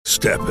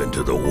Step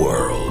into the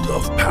world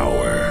of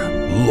power,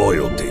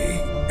 loyalty,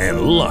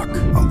 and luck.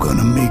 I'm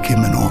gonna make him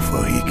an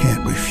offer he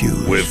can't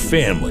refuse. With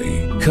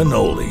family,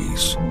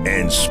 cannolis,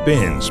 and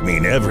spins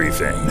mean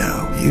everything.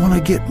 Now, you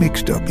wanna get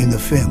mixed up in the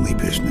family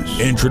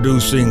business.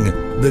 Introducing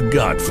The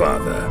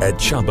Godfather at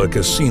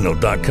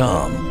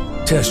ChumbaCasino.com.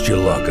 Test your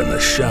luck in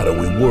the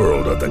shadowy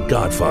world of The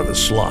Godfather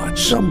slot.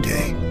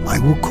 Someday, I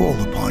will call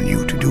upon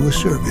you to do a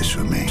service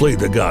for me. Play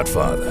The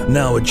Godfather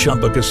now at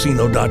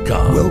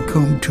ChumbaCasino.com.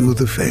 Welcome to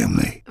the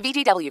family.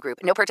 VGW Group.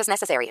 No purchase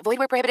necessary. Void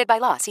where prohibited by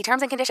law. See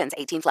terms and conditions.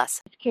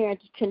 18+. Karen,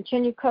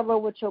 continue cover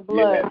with your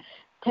blood.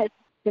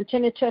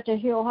 Continue to touch and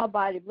heal her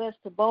body. Bless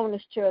the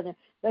bonus children.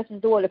 Bless his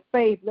daughter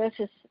Faith. Bless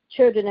his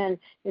children and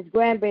his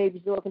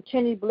grandbabies, Lord.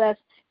 Continue to bless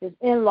his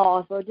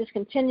in-laws, Lord. Just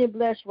continue to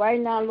bless right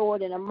now,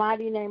 Lord, in the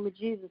mighty name of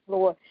Jesus,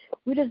 Lord.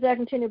 We just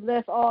continue to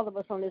bless all of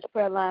us on this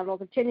prayer line, Lord.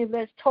 Continue to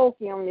bless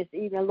Toki on this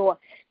evening, Lord.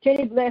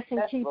 Continue to bless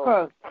and keep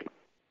her.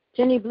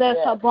 Continue to bless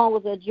her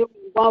bongles and joy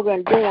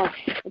and doing.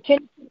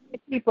 Continue to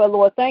keep her,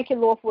 Lord. Thank you,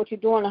 Lord, for what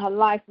you're doing in her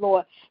life,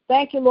 Lord.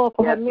 Thank you, Lord,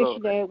 for her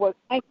missionary work.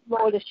 Thank you,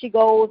 Lord, that she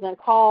goes and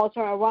calls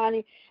her and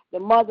Ronnie, the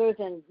mothers,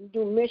 and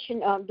do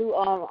mission,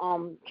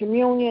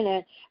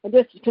 communion and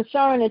just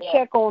concern and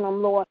check on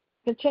them, Lord.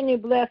 Continue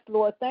to bless,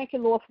 Lord. Thank you,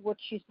 Lord, for what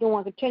she's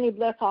doing. Continue to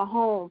bless her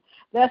home.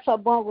 Bless her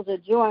bungles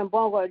of joy and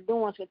bungles of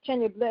doings.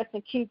 Continue to bless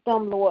and keep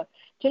them, Lord.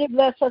 Continue to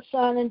bless her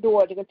son and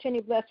daughter.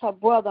 Continue to bless her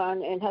brother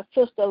and her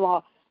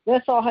sister-in-law.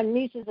 Bless all her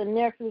nieces and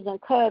nephews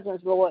and cousins,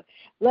 Lord.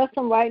 Bless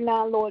them right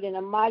now, Lord, in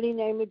the mighty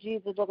name of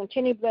Jesus. Lord,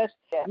 continue to bless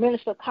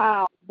Minister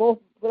Kyle.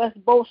 Bless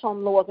both of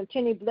them, Lord.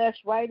 Continue to bless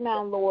right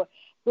now, Lord.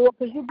 Lord,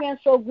 because you've been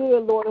so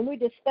good, Lord, and we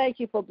just thank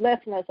you for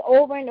blessing us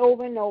over and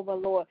over and over,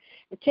 Lord.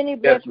 Continue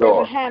to bless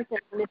Reverend Hampton,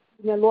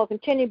 Lord.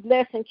 Continue to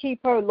bless and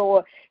keep her,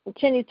 Lord.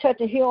 Continue to touch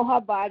and heal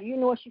her body. You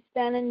know what she's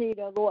standing in need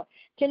of, Lord.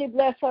 Continue to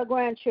bless her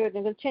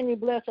grandchildren. Continue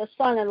to bless her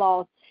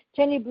son-in-laws.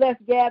 Continue to bless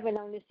Gavin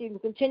on this evening.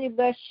 Continue to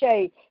bless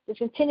Shay. Just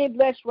continue to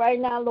bless right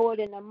now, Lord,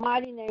 in the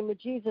mighty name of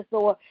Jesus,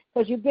 Lord,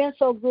 because you've been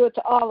so good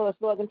to all of us,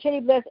 Lord.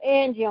 Continue to bless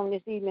Angie on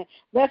this evening.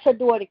 Bless her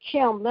daughter,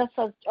 Kim. Bless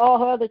her, all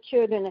her other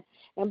children,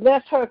 and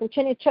bless her.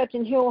 Continue to touch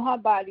and heal her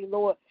body,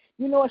 Lord.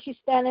 You know what she's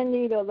standing in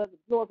need of,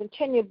 Lord.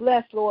 Continue to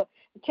bless, Lord.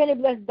 Continue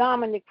to bless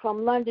Dominic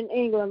from London,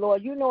 England,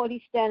 Lord. You know what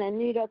he's standing in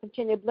need of.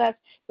 Continue to bless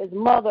his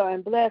mother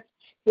and bless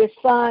his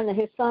son and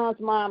his son's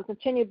mom.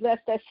 Continue to bless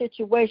that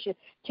situation.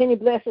 Continue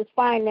to bless his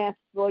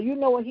finances, Lord. You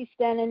know what he's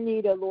standing in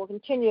need of, Lord.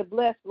 Continue to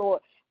bless,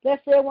 Lord. Bless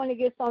everyone that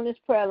gets on this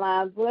prayer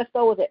line. Bless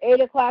those at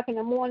 8 o'clock in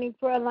the morning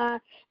prayer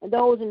line and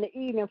those in the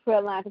evening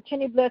prayer line.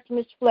 Continue to bless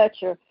Miss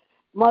Fletcher,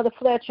 Mother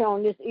Fletcher,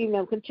 on this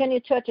evening. Continue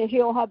to touch and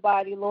heal her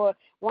body, Lord.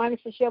 Ronnie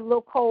said she have a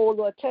little cold,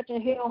 Lord. Touch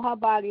and heal her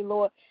body,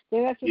 Lord.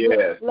 Then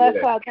bless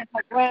her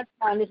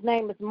grandson. His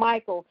name is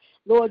Michael.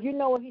 Lord, you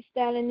know what he's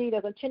standing in need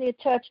of. Continue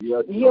to touch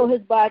and heal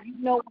his body.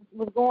 You know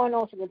what's going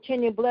on, so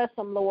continue to bless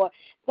him, Lord.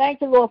 Thank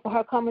you, Lord, for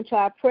her coming to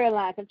our prayer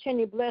line.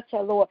 Continue to bless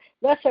her, Lord.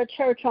 Bless her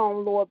church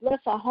home, Lord. Bless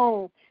her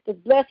home.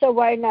 Just bless her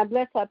right now.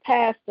 Bless her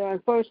pastor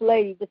and first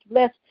lady. Just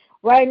bless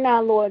right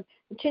now, Lord.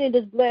 Continue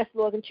to bless,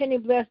 Lord. Continue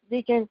to bless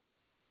Deacon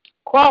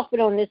Crawford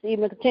on this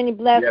evening. Continue to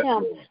bless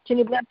him.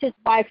 Continue to bless his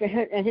wife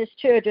and his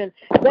children.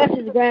 Bless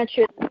his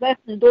grandchildren. Bless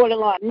his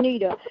daughter-in-law,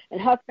 Nita,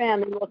 and her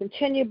family, Lord.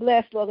 Continue to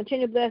bless, Lord.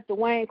 Continue to bless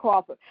Dwayne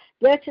Crawford.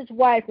 Bless his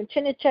wife.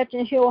 Continue to touch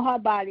and heal her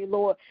body,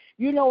 Lord.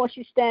 You know what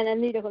she's standing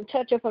in need of.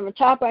 Touch her from the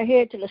top of her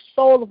head to the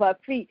sole of her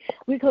feet.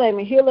 We claim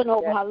a healing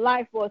over her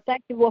life, Lord.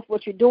 Thank you, Lord, for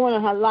what you're doing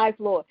in her life,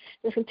 Lord.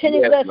 Just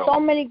continue to bless so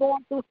many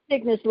going through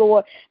sickness,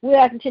 Lord. We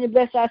are continue to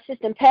bless our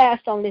sister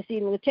Pastor on this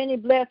evening. Continue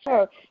to bless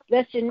her.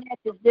 Bless Jeanette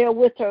that's there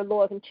with her,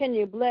 Lord.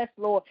 Continue to bless,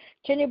 Lord.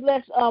 Continue to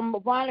bless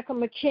Veronica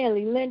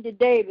McKinley, Linda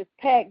Davis,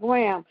 Pat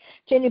Graham.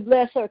 Continue to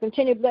bless her.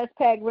 Continue to bless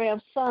Pat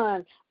Graham's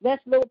son. Bless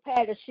little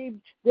Pat as she's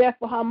there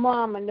for her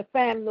mom and the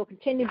family, Lord.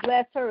 Continue to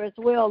bless her as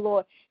well,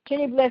 Lord.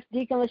 Continue to bless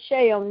Deacon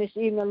Lachey on this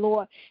evening,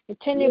 Lord.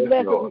 Continue to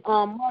bless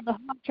Mother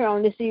Hunter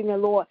on this evening,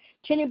 Lord.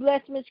 Continue to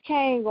bless Miss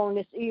Kang on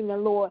this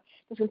evening, Lord.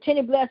 Just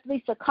continue to bless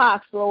Lisa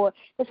Cox, Lord.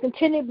 Just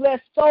continue to bless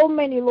so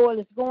many, Lord,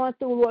 that's going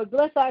through, Lord.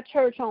 Bless our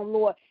church home,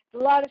 Lord.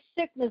 There's a lot of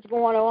sickness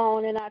going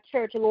on in our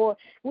church, Lord.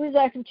 We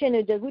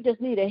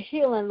just need a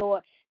healing,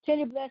 Lord.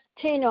 Continue to bless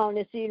Tina on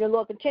this evening,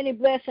 Lord. Continue to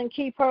bless and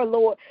keep her,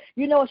 Lord.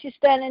 You know she's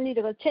standing in need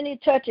of. Continue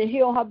to touch and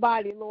heal her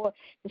body, Lord.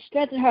 And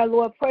strengthen her,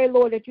 Lord. Pray,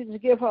 Lord, that you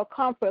just give her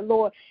comfort,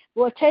 Lord.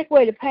 Lord, take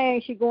away the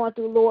pain she's going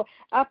through, Lord.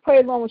 I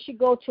pray, Lord, when she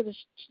goes to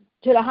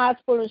the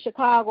hospital in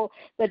Chicago,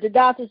 that the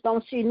doctors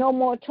don't see no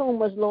more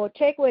tumors, Lord.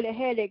 Take away the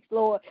headaches,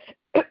 Lord.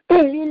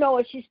 You know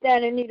what she's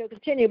standing in need of.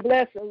 Continue to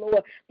bless her,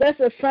 Lord. Bless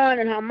her son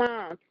and her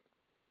mom.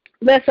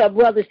 Bless her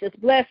brothers. Just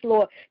bless,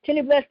 Lord.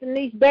 Continue to bless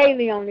Denise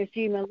Bailey on this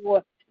evening,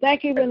 Lord.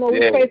 Thank you, Lord.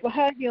 We pray for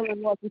her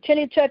healing, Lord.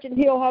 Continue to touch and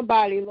heal her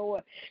body,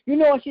 Lord. You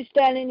know what she's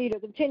standing in need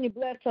of. Continue to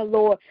bless her,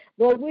 Lord.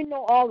 Lord, we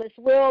know all is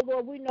well,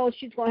 Lord. We know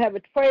she's going to have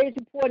a praise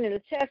report and a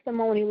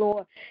testimony,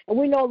 Lord. And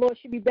we know, Lord,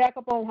 she'll be back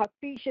up on her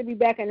feet. She'll be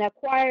back in that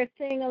choir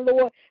singing,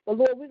 Lord. But,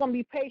 Lord, we're going to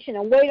be patient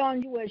and wait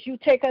on you as you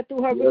take her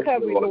through her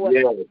recovery, Lord.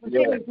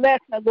 Continue to bless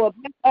her, Lord.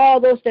 Bless all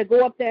those that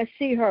go up there and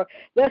see her.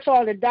 Bless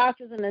all the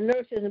doctors and the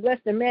nurses, and bless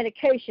the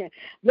medication.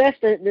 Bless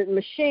the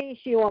machine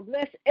she on.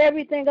 Bless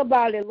everything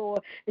about it,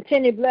 Lord.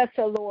 Continue to bless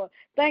her, Lord.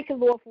 Thank you,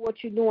 Lord, for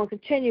what you're doing.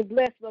 Continue to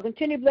bless, Lord.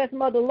 Continue to bless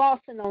Mother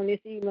Lawson on this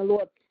evening,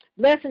 Lord.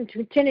 Bless and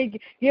continue to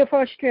give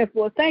her strength,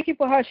 Lord. Thank you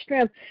for her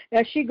strength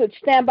that she could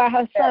stand by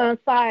her son's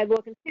side,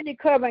 Lord. Continue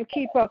to cover and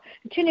keep her.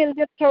 Continue to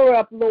lift her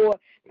up, Lord.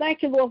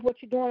 Thank you, Lord, for what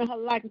you're doing in her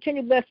life.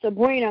 Continue to bless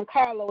Sabrina and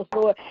Carlos,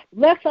 Lord.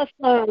 Bless her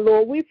son,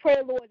 Lord. We pray,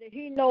 Lord, that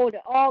he know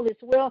that all is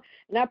well.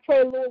 And I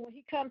pray, Lord, when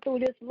he come through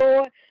this,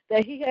 Lord,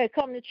 that he had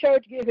come to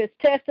church, give his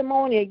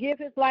testimony, and give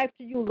his life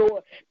to you,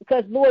 Lord.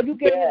 Because, Lord, you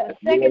gave him a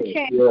second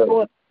chance,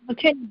 Lord.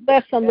 Continue to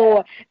bless him,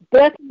 Lord.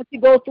 Bless him as he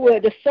goes through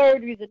it, the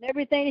surgeries and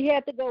everything he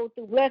had to go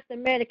through. Bless the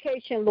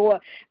medication, Lord.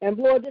 And,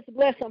 Lord, just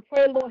bless him.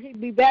 Pray, Lord, he'll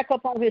be back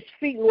up on his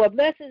feet, Lord.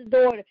 Bless his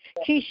daughter,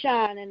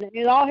 Keyshawn,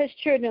 and all his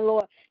children,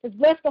 Lord. Just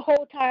bless the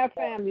whole entire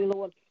family,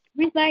 Lord.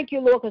 We thank you,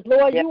 Lord, because,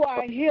 Lord, you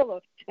are a healer,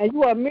 and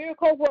you are a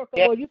miracle worker,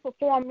 Lord. You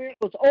perform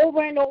miracles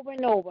over and over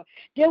and over.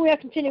 Then we have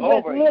to continue to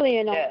bless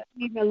Lillian on this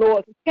evening,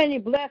 Lord. Continue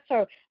to bless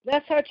her.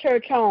 Bless her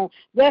church home.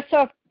 Bless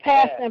her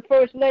pastor and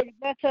first lady.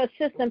 Bless her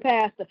assistant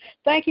pastor.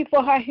 Thank you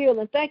for her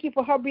healing. Thank you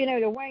for her being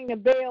able to ring the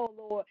bell,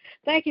 Lord.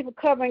 Thank you for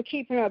covering and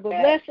keeping her. But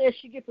bless her as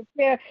she gets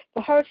prepared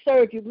for her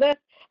surgery. Bless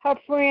her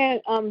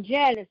friend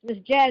Janice, Miss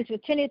Janice.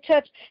 Continue to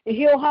touch and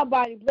heal her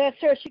body. Bless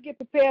her as she gets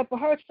prepared for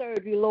her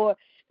surgery, Lord.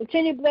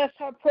 Continue to bless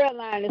her prayer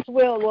line as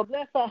well, Lord.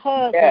 Bless her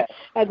husband,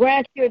 her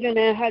grandchildren,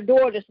 and her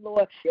daughters,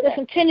 Lord. Just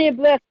continue to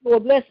bless,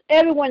 Lord. Bless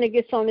everyone that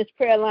gets on this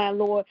prayer line,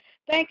 Lord.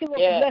 Thank you, Lord,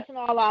 for blessing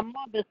all our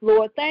mothers,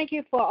 Lord. Thank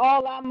you for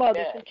all our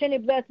mothers. Continue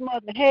to bless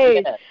Mother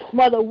Hayes,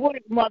 Mother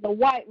Wood, Mother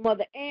White,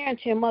 Mother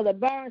Arrington, Mother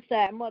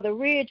Burnside, Mother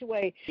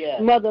Ridgeway,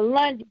 Mother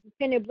Lundy.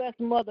 Continue to bless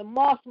Mother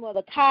Moss,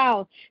 Mother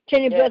Kyle.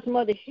 Continue to bless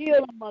Mother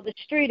Hill, Mother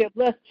Streeter.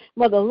 Bless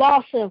Mother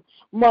Lawson,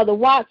 Mother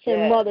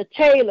Watson, Mother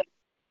Taylor.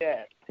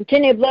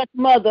 Continue to bless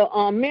Mother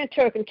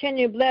Mentor.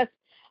 Continue to bless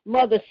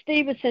Mother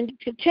Stevenson.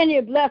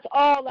 Continue to bless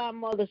all our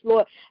mothers,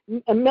 Lord.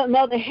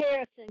 Mother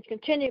Harrison.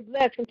 Continue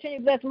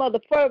to bless Mother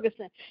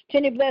Ferguson.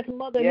 Continue to bless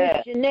Mother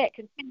Miss Jeanette.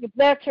 Continue to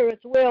bless her as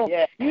well.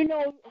 You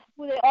know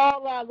who they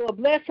all are, Lord.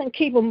 Bless and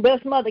keep them.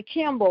 Bless Mother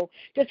Kimball.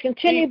 Just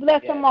continue to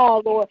bless them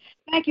all, Lord.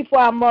 Thank you for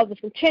our mothers.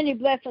 Continue to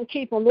bless and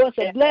keep them, Lord.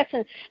 It's a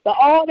blessing to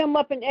all them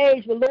up in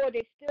age, but, Lord,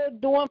 they still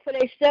doing for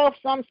themselves.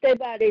 Some stay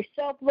by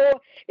themselves, Lord.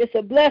 It's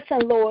a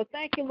blessing, Lord.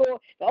 Thank you,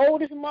 Lord. The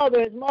oldest mother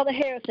is Mother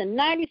Harrison,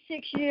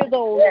 96 years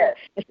old, Lord.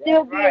 And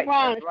still be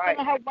around. And still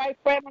in her right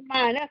frame of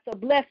mind. That's a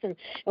blessing.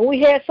 And we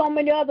had so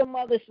many other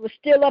mothers who were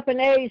still up in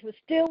age, but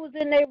still was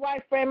in their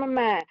right frame of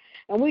mind.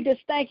 And we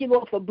just thank you,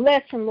 Lord, for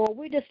blessing, Lord.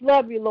 We just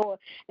love you, Lord.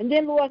 And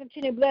then, Lord,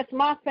 continue to bless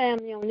my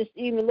family on this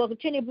evening, Lord.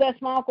 Continue to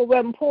bless my Uncle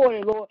Reverend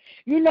Porter, Lord.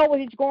 You know what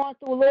he's going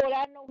through, Lord.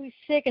 I know he's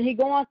sick and he's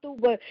going through,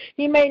 but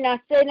he may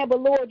not say that,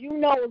 but, Lord, you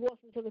know, Lord.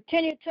 So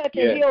continue to touch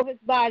and heal his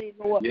body,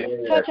 Lord.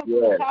 Touch him from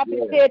the top of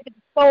his head to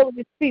the sole of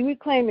his feet. We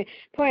claim it,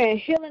 praying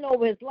healing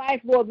over his life,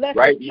 Lord. Bless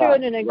his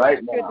children and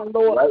grandchildren,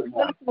 Lord.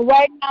 Bless him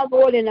right now,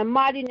 Lord, in the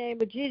mighty name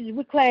of Jesus.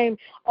 We claim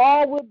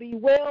all will be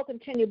well.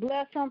 Continue to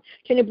bless him.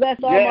 Continue to bless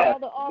all my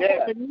other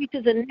uncles and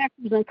nieces and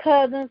nephews and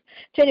cousins.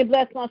 Continue to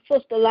bless my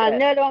sister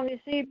Lynette on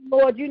this evening,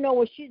 Lord. You know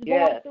what she's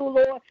going through,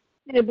 Lord.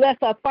 Continue to bless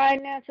her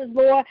finances,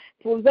 Lord.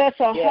 Bless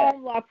her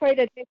home, Lord. I pray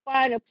that they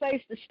find a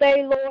place to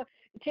stay, Lord.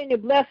 Continue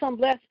to bless them,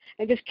 bless,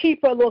 and just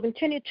keep her, Lord.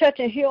 Continue to touch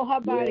and heal her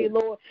body,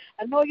 Lord.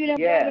 I know you didn't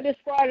bring her this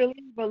far to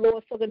leave her,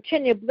 Lord, so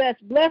continue to bless.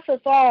 Bless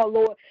us all,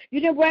 Lord. You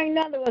didn't bring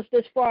none of us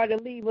this far to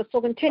leave us, so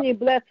continue to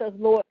bless us,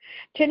 Lord.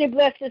 Continue to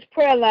bless this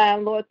prayer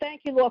line, Lord.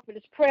 Thank you, Lord, for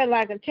this prayer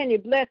line. Continue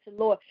to bless it,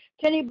 Lord.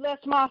 Continue to bless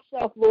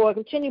myself, Lord.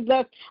 Continue to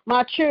bless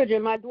my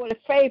children, my daughter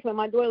Faith and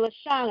my daughter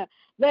LaShawna.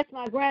 Bless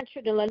my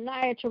grandchildren,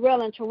 Lanaya,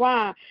 Terrell, and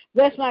Teron.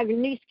 Bless my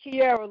niece,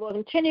 Kiara, Lord.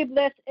 Continue to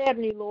bless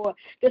Ebony, Lord.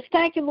 Just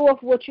thank you, Lord,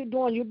 for what you're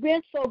doing. You've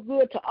been so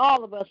good to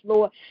all of us,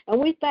 Lord. And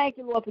we thank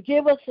you, Lord.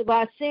 Forgive us of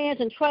our sins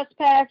and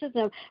trespasses,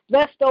 and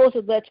bless those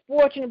of us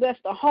fortunate. Bless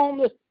the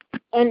homeless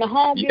and the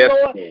hungry,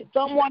 Lord.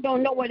 Someone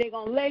don't know where they're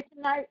going to lay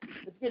tonight.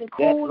 It's getting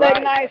cool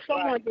at night.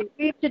 Someone can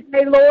eat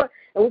today, Lord,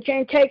 and we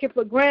can't take it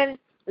for granted.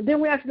 And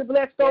then we have to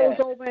bless those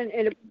over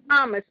in the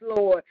Bahamas,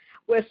 Lord,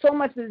 where so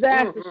much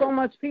disaster, so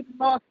much people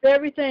lost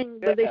everything,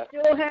 but they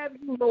still have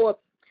you, Lord.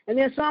 And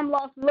then some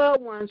lost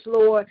loved ones,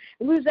 Lord.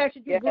 And we just ask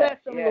you to bless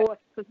them, Lord.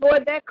 Because,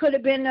 Lord, that could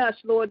have been us,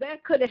 Lord.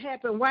 That could have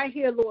happened right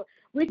here, Lord.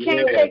 We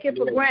can't take it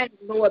for granted,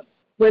 Lord.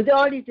 When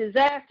all these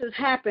disasters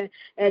happen,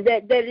 and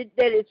that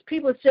it's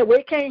people say, well,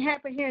 it can't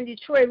happen here in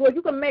Detroit. Lord,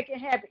 you can make it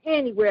happen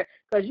anywhere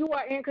because you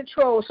are in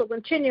control. So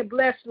continue to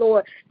bless,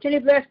 Lord. Continue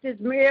to bless this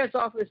mayor's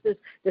office,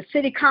 the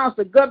city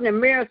council, the governor,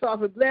 mayor's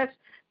office. Bless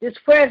this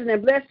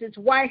president, bless this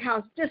White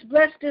House, just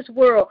bless this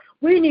world.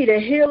 We need a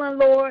healing,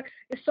 Lord.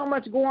 There's so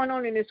much going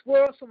on in this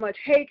world, so much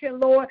hatred,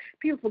 Lord.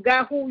 People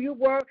forgot who you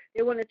were.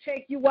 They want to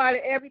take you out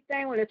of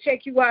everything, want to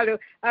take you out of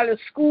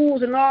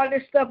schools and all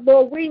this stuff,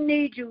 Lord. We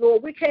need you,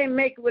 Lord. We can't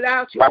make it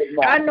without you.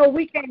 I know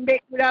we can't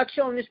make it without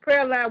you on this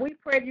prayer line. We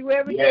pray to you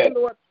every day,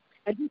 Lord.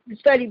 And you can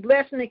study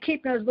blessing and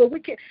keeping us, Lord.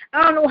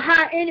 I don't know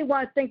how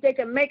anyone think they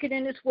can make it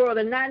in this world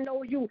and not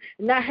know you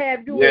and not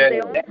have you as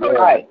their own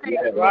personal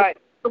Savior. Right.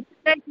 So we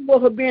thank you,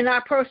 Lord, for being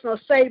our personal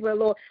Savior,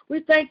 Lord.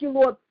 We thank you,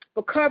 Lord,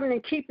 for covering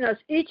and keeping us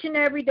each and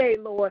every day,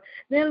 Lord.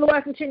 Then,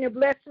 Lord, continue to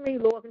bless me,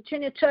 Lord.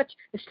 Continue to touch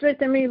and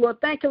strengthen me, Lord.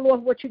 Thank you,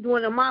 Lord, for what you're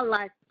doing in my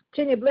life.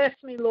 Continue to bless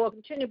me, Lord.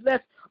 Continue to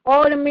bless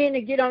all the men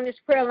that get on this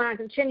prayer line.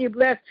 Continue to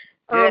bless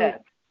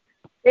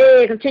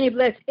Ed, continue to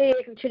bless Ed,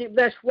 continue to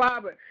bless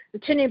Robert,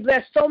 continue to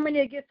bless so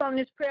many that gets on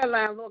this prayer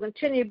line, Lord.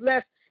 Continue to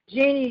bless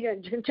Jeannie,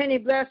 continue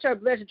to bless her,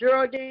 bless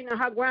Geraldine and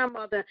her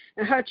grandmother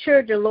and her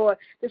children, Lord.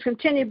 Just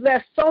continue to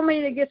bless so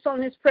many that gets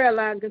on this prayer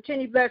line.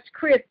 Continue to bless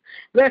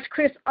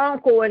Chris'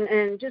 uncle,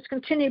 and just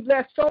continue to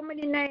bless so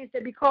many names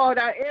that be called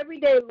out every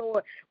day,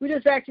 Lord. We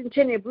just ask you to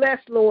continue to bless,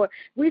 Lord.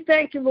 We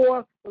thank you,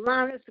 Lord, for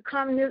allowing us to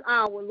come in this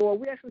hour, Lord.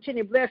 We ask you to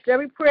continue to bless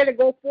every prayer that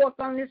go forth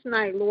on this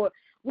night, Lord.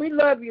 We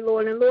love you,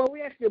 Lord. And, Lord,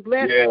 we ask you to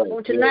bless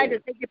on tonight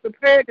as they get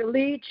prepared to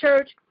lead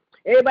church.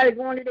 Everybody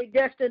going to their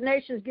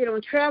destinations, get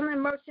on traveling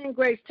mercy and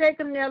grace. Take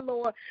them there,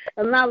 Lord,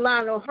 and not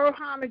allow no hurt,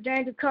 harm, or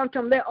danger to come to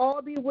them. Let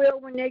all be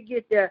well when they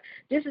get there.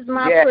 This is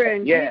my prayer.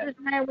 In Jesus'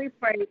 name we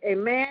pray.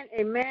 Amen,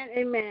 amen,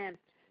 amen.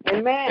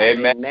 Amen.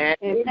 Amen.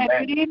 Amen.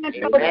 Good evening,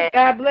 Toby.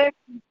 God bless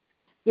you.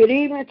 Good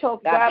evening,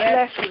 Toby. God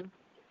bless you.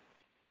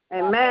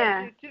 Amen. God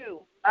bless you, too.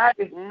 God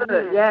is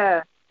good,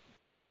 yeah.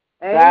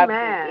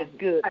 Amen. It's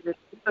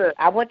good.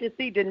 I went to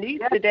see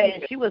Denise today,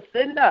 and she was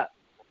sitting up.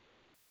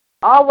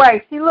 All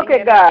right. See, look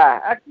at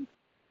God.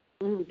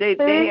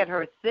 They had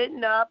her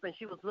sitting up, and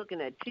she was looking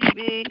at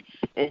TV,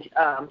 and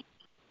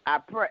I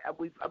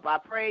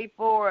prayed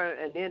for her,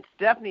 and then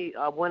Stephanie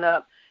went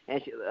up, and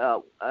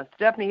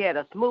Stephanie had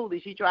a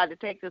smoothie. She tried to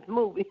take the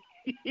smoothie.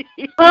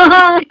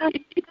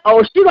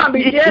 Oh, she gonna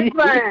be just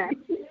fine.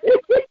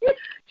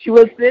 She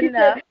was sitting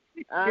up.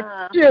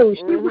 True.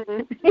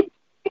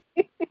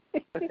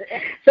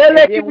 So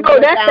let you know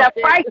that's that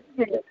fight.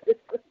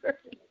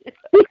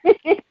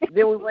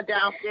 Then we went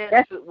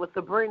downstairs with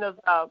Sabrina's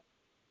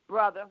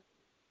brother.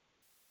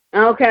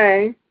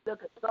 Okay.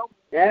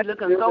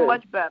 Looking so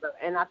much better,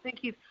 and I think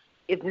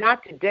it's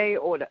not today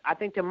I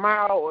think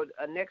tomorrow or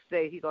next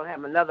day he's gonna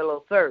have another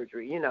little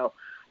surgery, you know.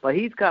 But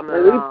he's coming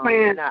along.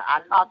 And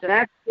I talked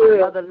to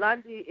Mother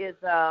Lundy.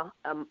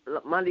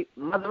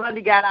 Mother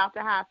Lundy got out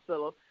the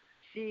hospital.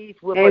 She's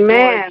with her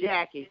daughter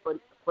Jackie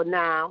for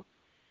now.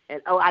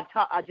 And I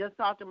just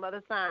talked to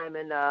Mother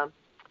Simon.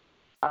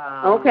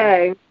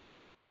 Okay.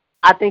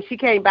 I think she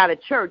came by the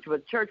church,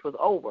 but church was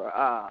over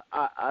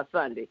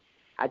Sunday.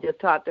 I just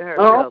talked to her.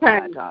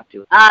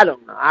 I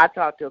don't know. I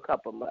talked to a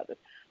couple of mothers.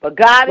 But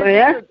God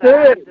is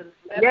good.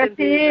 Yes,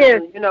 He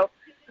is. You know,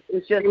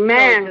 it's just,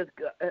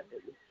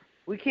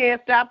 we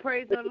can't stop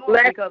praising the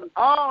Lord because of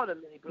all the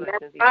many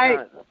blessings He's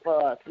done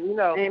for us. You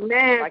know,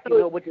 amen. Like,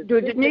 so,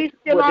 Denise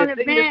still on the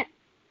bench?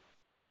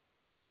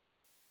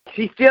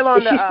 She's still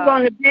on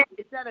the bench.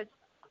 Is that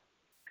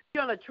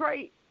she's on a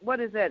tray? What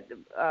is that?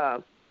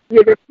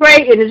 The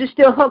tray, and is it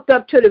still hooked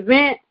up to the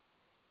vent?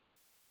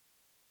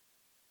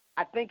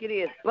 I think it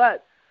is,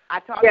 but I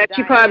talked to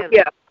Diane.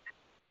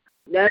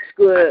 That's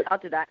good. I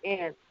talked to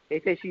Diane. They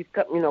said she's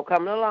coming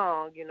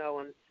along,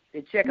 and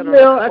they're checking on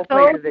a couple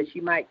places that she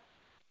might.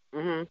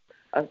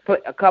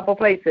 A couple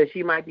places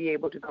she might be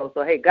able to go.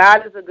 So hey,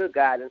 God is a good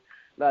God, and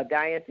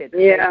Diane said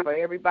for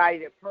everybody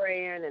that's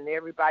praying and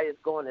everybody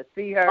that's going to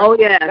see her. Oh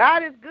yeah,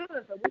 God is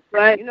good. So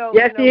right.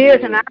 Yes, He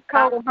is, and I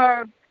told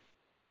her.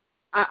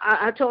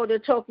 I told her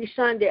Toki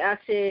Sunday. I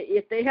said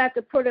if they have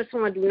to put us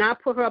on, do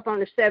not put her up on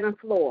the 7th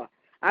floor.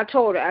 I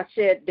told her. I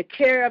said the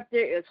care up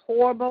there is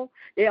horrible.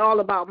 They're all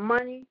about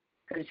money.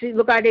 Cause she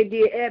look like they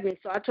did Ebony.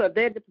 So I told her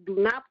they do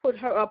not put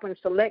her up in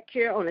select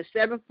care on the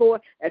 7th floor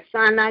at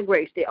Sinai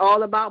Grace. They're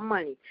all about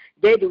money.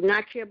 They do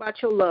not care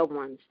about your loved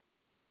ones.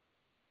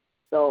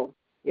 So,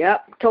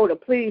 told her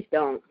please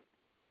don't.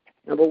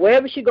 But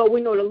wherever she go,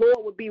 we know the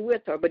Lord will be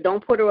with her. But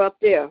don't put her up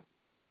there.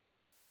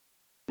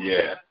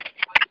 Yeah.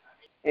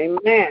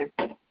 Amen.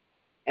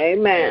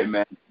 Amen.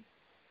 And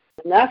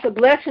that's a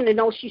blessing to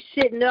know she's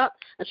sitting up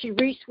and she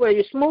reached for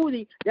your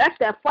smoothie. That's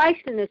that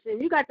feistiness.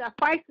 And you got that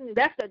feistiness.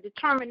 That's that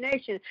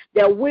determination,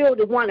 that will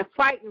to want to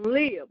fight and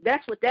live.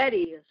 That's what that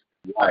is.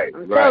 Right,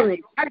 I'm telling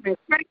you, I've been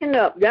cracking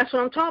up. That's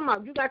what I'm talking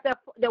about. You got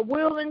that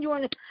will in you,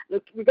 and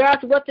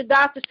regardless of what the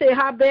doctor say,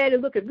 how bad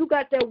it look, if you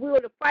got that will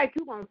to fight,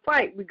 you're going to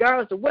fight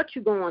regardless of what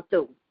you're going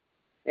through.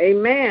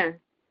 Amen.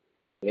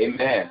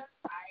 Amen.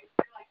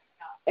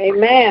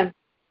 Amen.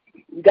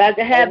 You got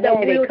to have that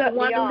will to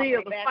want to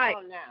live and fight.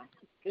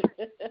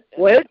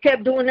 Well, it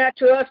kept doing that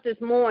to us this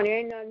morning.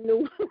 Ain't nothing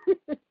new.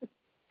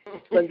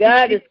 But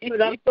God is good.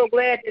 I'm so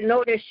glad to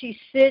know that she's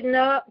sitting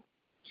up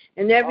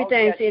and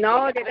everything. Seeing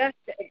all that.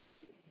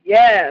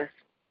 Yes.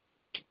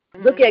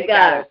 Look at God.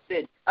 Got her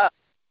sitting up.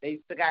 They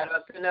got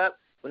her sitting up.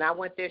 When I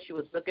went there, she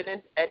was looking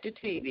at the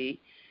TV,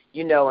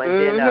 and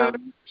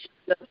then she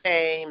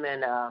came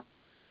and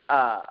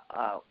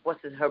what's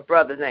her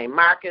brother's name?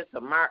 Marcus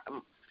or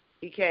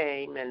he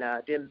came, and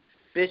then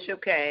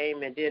Bishop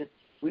came, and then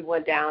we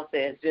went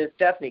downstairs. Then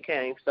Stephanie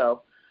came,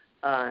 so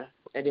and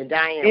then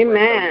Diane.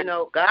 Amen.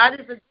 So, God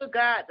is a good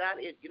God. God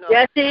is,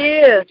 Yes, He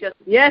is.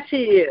 Yes, He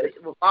is.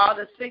 With all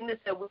the sickness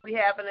that we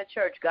have in the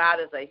church,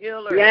 God is a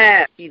healer.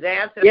 Yes. He's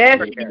answered.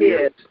 Yes, He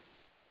is.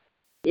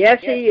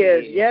 Yes, He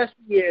is. Is. Yes,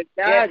 He is.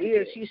 God Yes,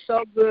 is. He's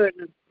so good.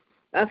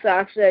 That's how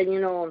I said,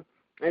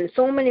 and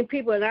so many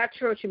people in our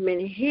church have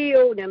been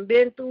healed and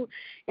been through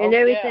and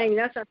everything.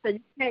 Yeah. That's how I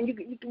said,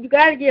 you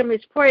got to give Him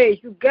His praise.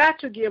 You got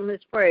to give Him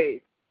His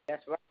praise.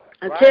 That's right.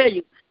 I tell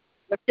you.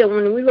 But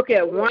when we look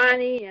at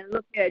Ronnie and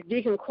look at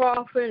Deacon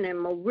Crawford and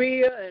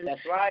Maria and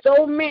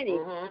so many,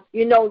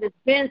 that's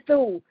been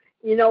through,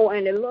 and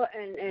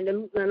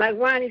like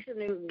Ronnie said,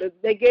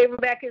 they gave him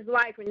back his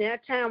life in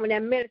that time when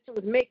that medicine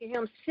was making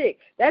him sick.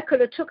 That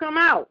could have took him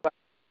out.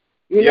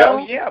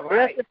 Yeah, That's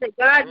right. to say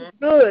God is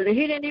good, and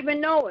he didn't even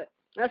know it.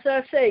 That's what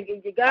I say.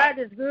 God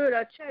is good,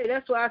 I tell you.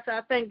 That's why I say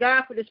I thank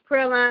God for this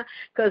prayer line,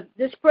 because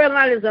this prayer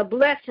line is a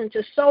blessing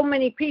to so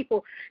many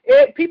people.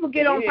 People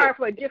get on part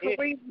for a different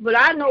reason, but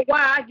I know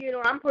why I get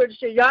on. I'm pretty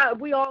sure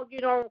we all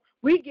get on.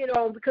 We get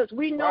on because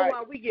we know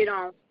why we get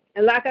on.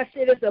 And like I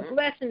said, it's a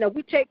blessing that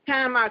we take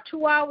time out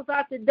 2 hours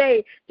out the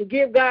day to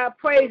give God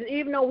praise.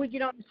 Even though we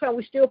get on this prayer,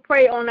 we still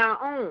pray on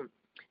our own.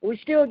 We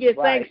still give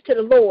thanks to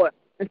the Lord.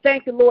 And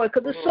thank the Lord,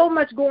 because there's so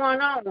much going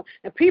on.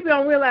 And people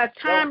don't realize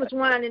time is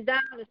winding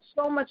down. There's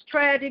so much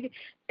tragedy.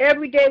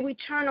 Every day we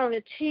turn on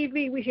the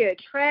TV, we hear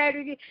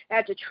tragedy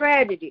after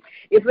tragedy.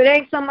 If it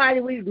ain't somebody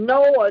we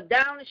know or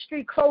down the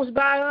street close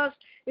by us,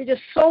 there's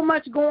just so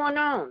much going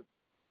on.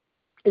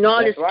 And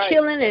all this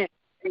killing, and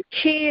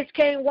kids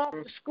can't walk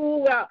to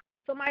school without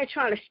somebody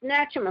trying to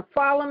snatch them and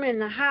follow them in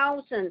the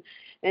house, and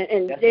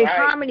they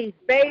harming these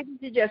babies.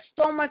 There's just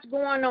so much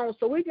going on.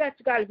 So we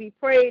just got to be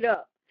prayed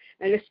up.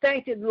 And just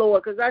thank the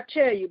Lord, because I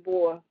tell you,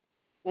 boy,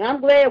 and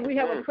I'm glad we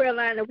have a prayer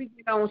line that we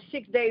get on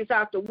 6 days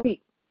out the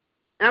week.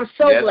 I'm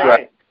so glad.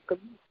 Right.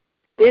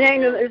 It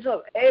ain't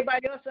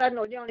everybody else I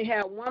know, they only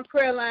have one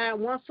prayer line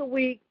once a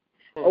week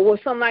or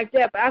something like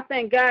that. But I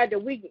thank God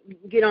that we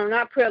get on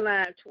our prayer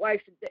line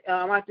twice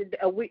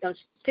a week,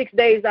 6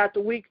 days out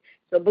the week.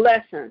 It's a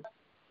blessing.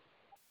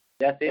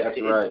 That's it.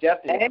 That's right.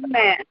 Definitely.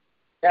 Amen.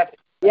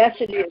 Yes,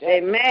 it is.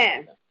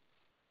 Amen.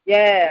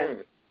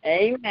 Yes.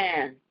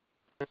 Amen.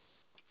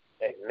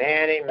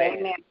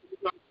 Amen.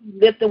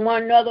 Lifting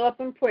one another up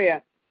in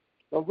prayer.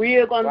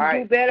 Maria's going to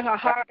do better. Her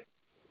heart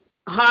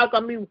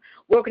going to be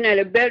working at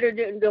it better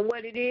than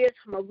what it is.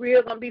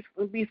 Maria's going to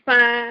be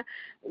fine.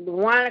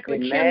 Juana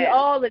Kimmy,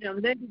 all of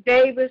them. Lindsay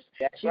Davis,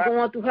 she's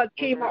going through her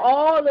chemo.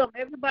 All of them,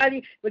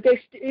 everybody. But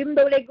even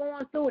though they're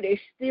going through, they're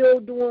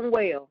still doing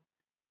well.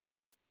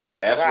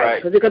 That's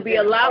right. Because it could be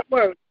a lot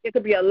worse. It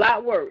could be a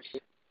lot worse.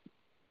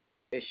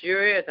 It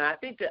sure is, and I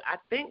think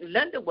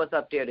Linda was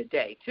up there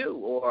today too,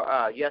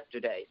 or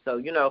yesterday. So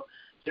even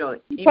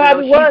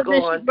probably though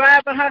she's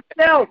driving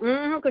herself,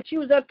 because she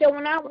was up there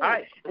when I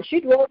was, and she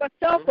drove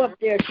herself up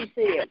there. She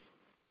said,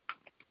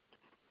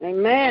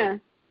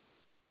 "Amen."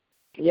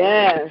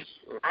 Yes.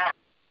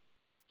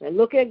 And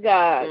look at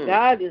God.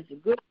 God is a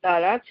good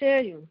God. I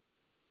tell you,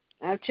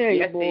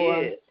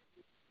 boy.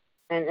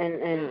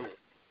 And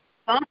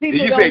some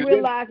people don't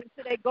realize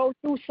until they go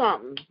through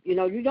something. You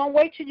don't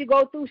wait till you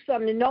go through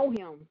something to know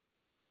Him.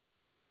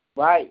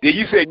 Right. Did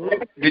you say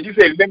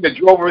Linda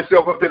drove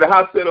herself up to the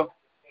hospital?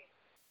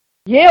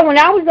 Yeah, when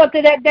I was up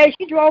there that day,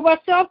 she drove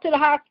herself to the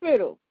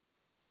hospital.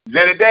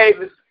 Linda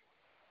Davis?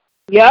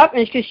 Yep,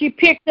 and she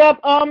picked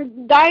up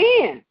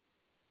Diane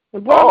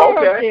and brought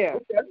her up there.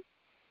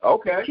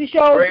 Okay. She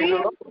showed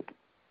me.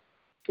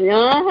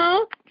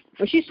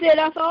 And she said,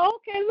 I thought,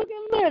 okay, look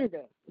at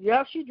Linda.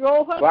 Yep, she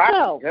drove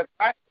herself.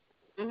 Right.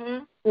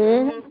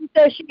 She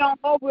said she don't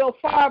go real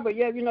far, but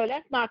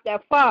that's not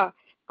that far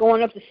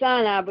going up to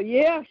Sinai. But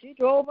she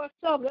drove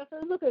herself. That's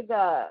a look at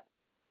God.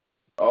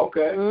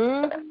 Okay.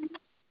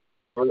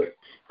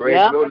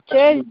 Praise Lord.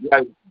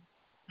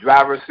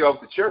 Drive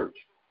herself to church.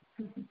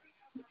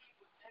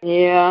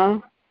 Yeah.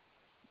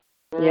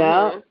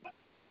 Yep.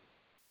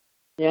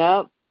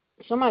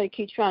 Somebody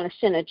keep trying to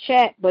send a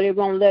chat, but it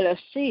won't let us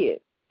see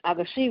it. I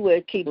can see where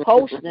it keep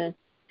posting,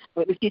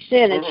 but if you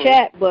send a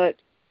chat, but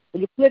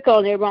when you click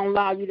on it, it won't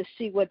allow you to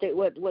see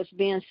what's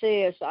being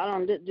said. So I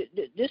don't.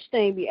 This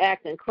thing be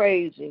acting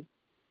crazy.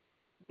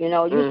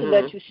 Used to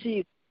let you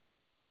see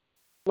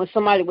when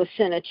somebody would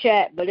send a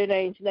chat, but it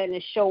ain't letting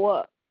it show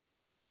up.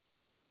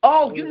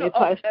 Oh,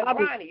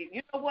 Ronnie.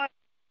 You know what?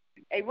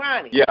 Hey,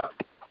 Ronnie.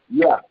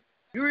 Yeah.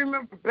 You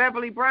remember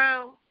Beverly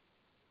Brown?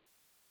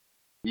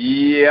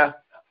 Yeah.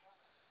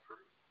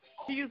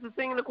 She used to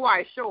sing in the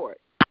choir,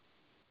 Short.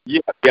 Yeah.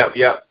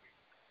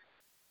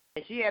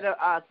 And she had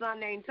a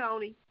son named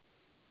Tony.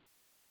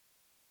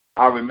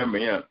 I remember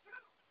him.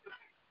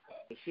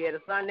 She had a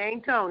son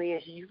named Tony,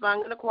 and she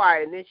sung in the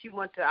choir, and then she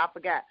went to, I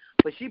forgot,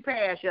 but she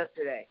passed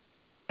yesterday.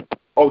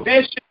 Oh,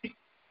 did she?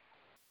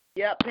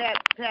 Yeah,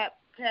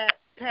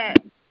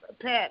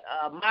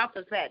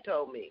 Martha's Pat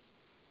told me.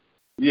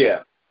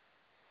 Yeah.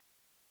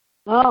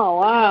 Oh,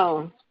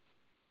 wow.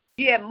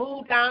 She had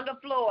moved down to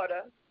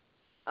Florida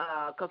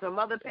because her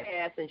mother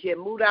passed, and she had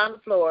moved down to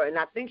Florida, and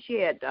I think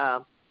she had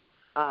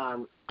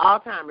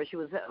Alzheimer's. She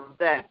was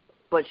that,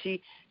 but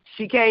she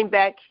came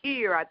back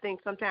here, I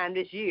think, sometime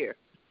this year,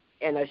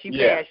 and she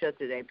passed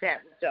yesterday.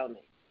 Pat was telling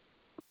me.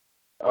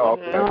 Oh,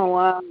 okay. Oh,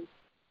 wow.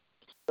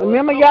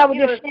 Remember, y'all were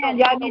just saying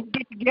y'all need to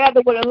get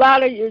together with a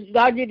lot of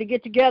y'all need to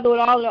get together with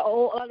all the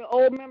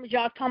old members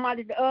y'all come out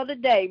the other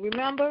day.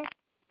 Remember?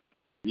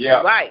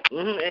 Yeah. Right.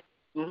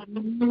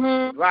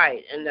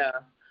 Right. And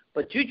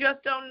but you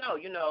just don't know.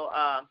 You know,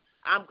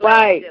 I'm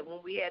glad that when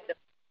we had the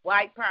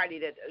white party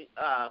that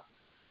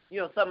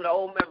some of the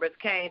old members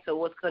came, so it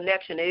was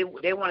connection.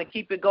 They want to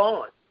keep it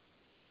going.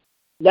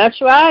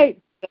 That's right.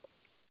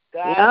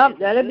 God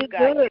that'll be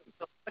good.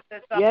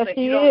 Yes,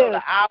 he you is. Don't know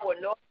the hour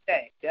nor the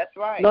day. That's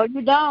right. No,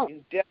 you don't.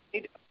 You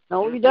definitely don't.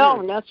 No, you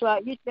don't. That's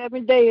right. Each and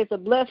every day is a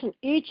blessing.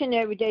 Each and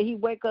every day he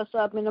wake us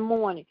up in the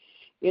morning,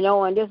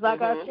 and just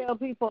like I tell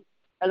people,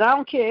 and I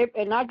don't care,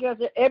 and I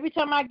just every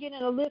time I get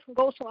in a lift and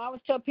go somewhere, I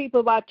always tell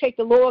people about take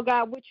the Lord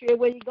God with you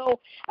everywhere you go.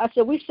 I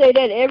said we say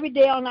that every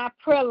day on our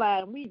prayer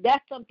line.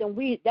 That's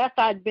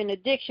our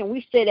benediction.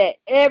 We say that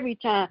every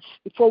time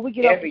before we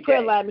get off the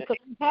prayer line because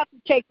we have to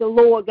take the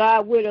Lord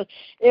God with us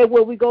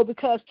everywhere we go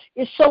because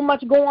it's so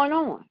much going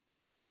on.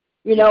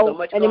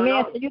 So and the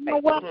man said, you know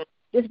what?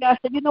 This guy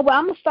said, you know what?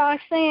 I'm gonna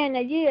start saying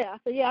that. Yeah, I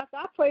said, yeah.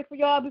 I pray for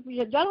y'all because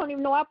y'all don't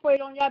even know I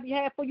prayed on y'all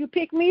behalf for you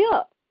pick me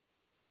up.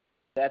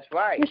 That's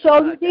right. You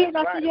did.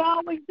 I said, you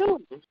always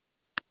do.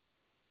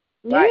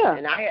 Right. Yeah.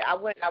 And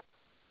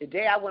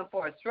today I went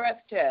for a stress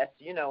test,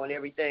 and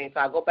everything. So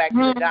I go back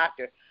to the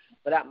doctor.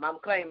 But I'm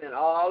claiming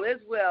all is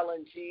well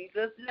in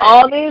Jesus' name.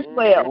 All is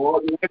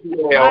well.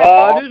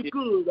 God is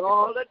good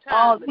all the time.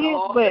 All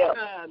is well. The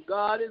time.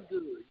 God is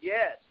good.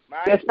 Yes.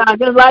 Right. That sounds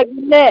just like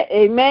that.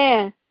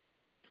 Amen.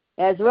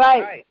 That's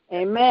right.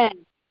 Amen.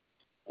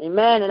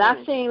 Amen. And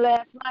I seen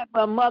last night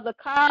where Mother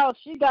Carl,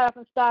 she got up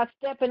and started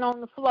stepping on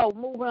the floor,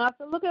 moving. I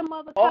said, look at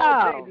Mother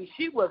Carl. Oh, baby,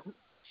 she was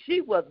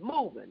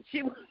moving.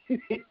 She was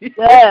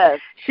yes.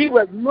 She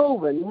was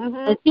moving.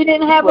 And she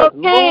didn't have her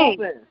cane.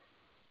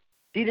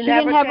 She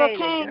didn't have her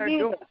cane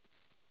either.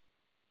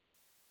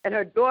 And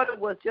her daughter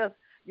was just,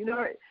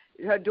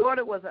 her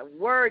daughter was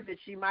worried that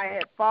she might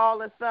have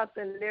fallen or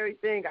something and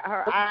everything.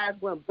 Her eyes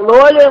went blind.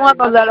 Lord didn't want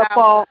to let her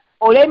fall.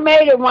 Oh, they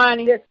made it,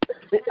 Ronnie.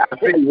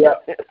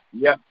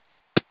 Yeah.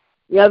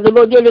 Yeah, the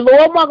Lord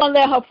wasn't going to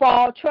let her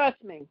fall.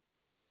 Trust me.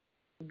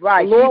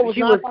 Right. The Lord was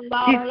not going to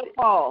allow her to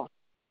fall.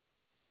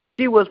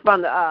 She was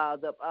from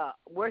the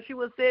where she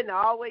was sitting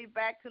all the way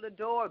back to the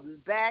door,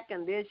 back,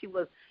 and then she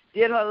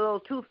did her little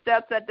 2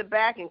 steps at the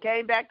back and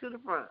came back to the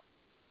front.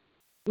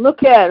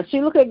 Look at her. See,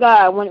 look at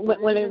God. When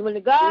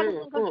the God is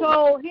in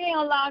control, He ain't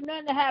allow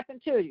nothing to happen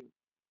to you.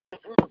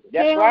 He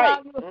ain't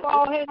allow you to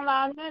fall. He ain't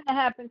allow nothing to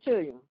happen to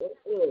you.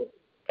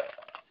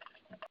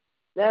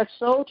 That's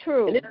so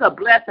true. And it's a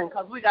blessing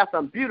because we got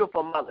some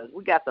beautiful mothers.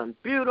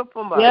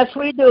 Yes,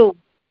 we do.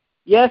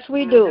 Yes,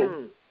 we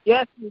do.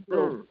 Yes, we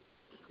do.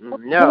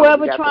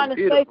 Whoever trying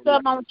to say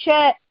something on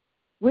chat,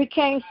 we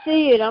can't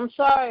see it. I'm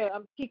sorry. I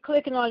keep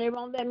clicking on it. It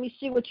won't let me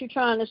see what you're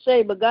trying to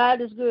say. But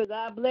God is good.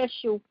 God bless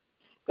you.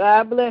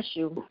 God bless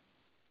you.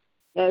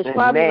 Yeah, it's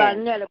probably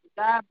like that, but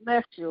God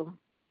bless you.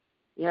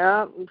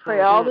 Yeah, we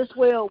pray all is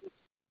well.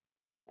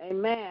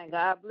 Amen.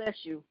 God bless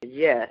you.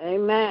 Yes.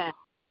 Amen.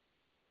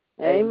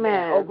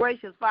 Amen. Oh,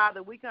 gracious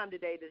Father, we come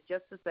today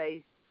just to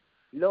say,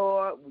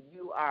 Lord,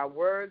 you are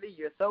worthy.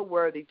 You're so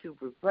worthy to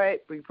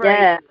be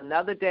praised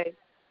another day.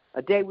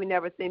 A day we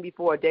never seen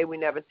before, a day we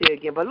never see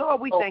again. But,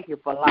 Lord, we thank you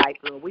for life,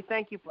 Lord. We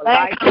thank you for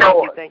life.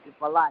 Thank you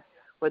for life.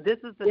 For this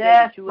is the day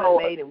that you have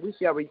made, and we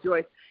shall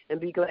rejoice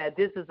and be glad.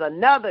 This is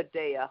another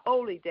day, a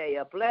holy day,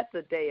 a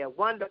blessed day, a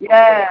wonderful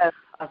day,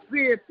 a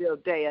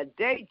spirit-filled day, a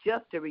day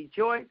just to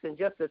rejoice and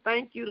just to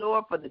thank you,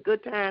 Lord, for the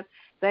good times.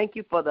 Thank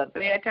you for the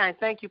bad times.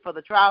 Thank you for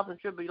the trials and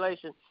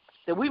tribulations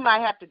that we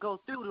might have to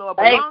go through, Lord.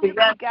 But as long as we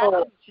got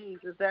you,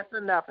 Jesus, that's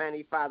enough,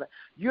 Heavenly Father.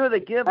 You're the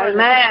giver of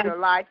your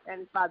life,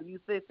 Heavenly Father. You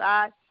sit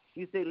high,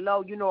 you sit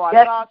low. You know our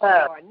thoughts, you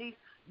know our needs.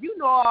 You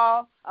know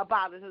all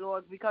about it,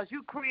 Lord, because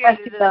you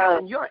created us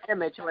in your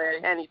image,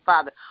 Lord, Heavenly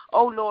Father.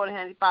 Oh, Lord,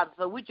 Heavenly Father.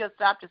 So we just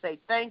stop to say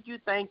thank you,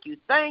 Lord.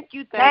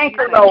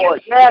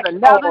 Yes,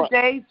 another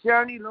day's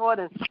journey, Lord,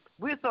 and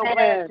we're so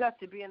glad just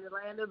to be in the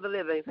land of the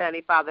living,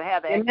 Heavenly Father.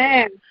 Have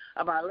access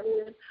of our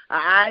limbs, our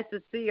eyes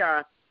to see,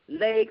 our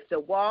legs to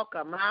walk,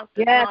 our mouth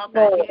to talk,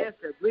 our hands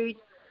to reach.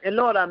 And,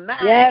 Lord, our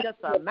mind,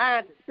 just our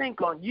mind to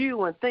think on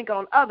you and think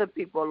on other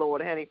people,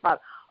 Lord, Heavenly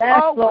Father.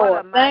 What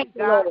a mighty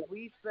God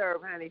we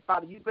serve, Heavenly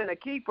Father. You've been a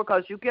keeper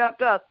because you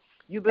kept us.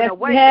 You've been a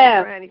way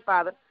maker, Heavenly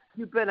Father.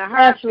 You've been a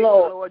heart fixer,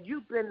 Lord.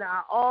 You've been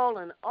our all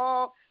in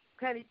all.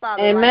 Heavenly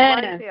Father.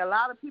 Amen. Like say, a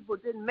lot of people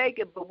didn't make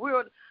it, but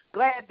we're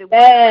glad that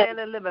we're in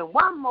and living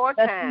one more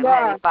time,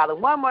 Heavenly Father.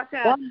 One more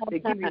time to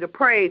give you the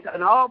praise,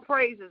 and all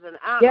praises and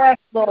honor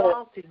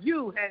belongs to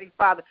you, Heavenly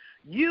Father.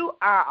 You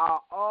are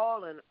our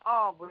all in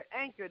all. We're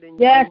anchored in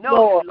you. Yes, we know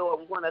Lord. you, Lord.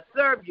 We want to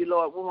serve you,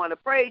 Lord. We want to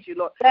praise you,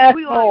 Lord. Yes,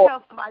 we want to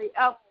tell somebody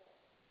else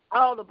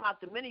all about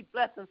the many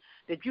blessings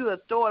that you have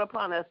stored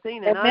upon us,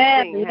 seen and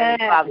unseen,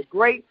 Heavenly Father,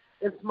 great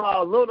and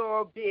small, little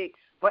or big,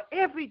 for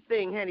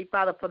everything, Heavenly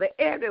Father, for the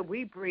air that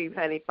we breathe,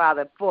 Heavenly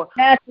Father, for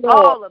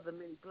all of the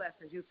many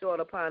blessings you stored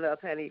upon us,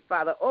 Heavenly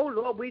Father. Oh,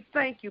 Lord, we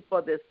thank you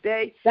for this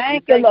day.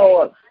 Thank you,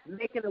 Lord. For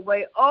making a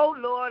way. Oh,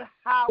 Lord,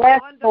 how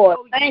wonderful Lord.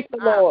 Thank you,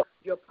 Lord.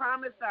 Your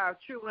promise are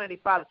true, Heavenly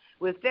Father.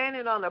 We're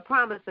standing on the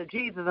promise of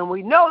Jesus, and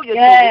we know your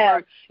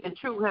word is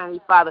true,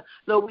 Heavenly Father.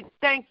 Lord, we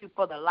thank you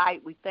for the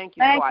light. We thank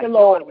you for our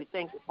joy. We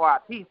thank you for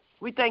our peace.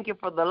 We thank you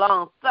for the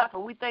long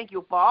suffering. We thank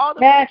you for all the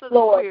fruits of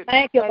the Spirit.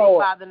 Thank you,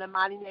 Lord. Father, in the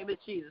mighty name of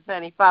Jesus,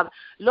 Heavenly Father.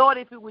 Lord,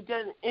 if we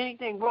did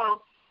anything wrong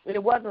and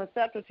it wasn't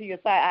acceptable to your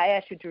sight, I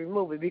ask you to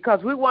remove it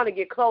because we want to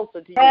get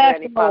closer to you,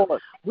 Heavenly Father.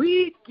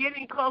 We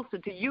getting closer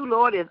to you,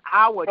 Lord, is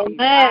our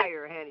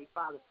desire, Heavenly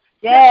Father.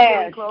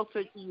 Getting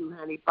closer to you,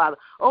 Heavenly Father.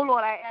 Oh,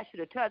 Lord, I ask you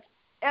to touch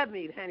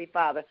Ebony, Heavenly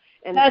Father,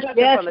 and touch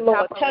her from the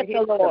top of her head to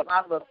the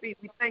bottom of her feet.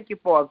 We thank you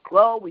for a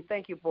glow. We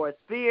thank you for a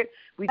spirit.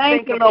 We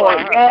thank you for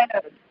her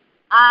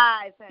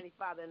eyes, Heavenly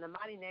Father, in the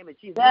mighty name of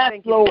Jesus. We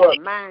thank you for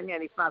her mind,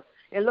 Heavenly Father.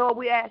 And, Lord,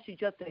 we ask you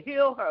just to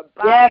heal her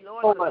body,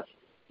 Lord, so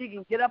she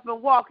can get up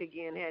and walk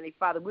again, Heavenly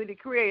Father. We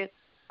decree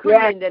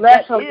that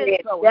is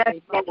so,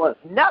 Heavenly Father.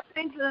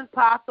 Nothing's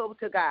impossible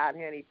to God,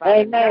 Heavenly Father.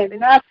 Amen.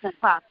 Nothing's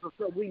impossible.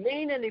 So we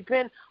lean and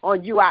depend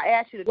on you. I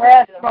ask you to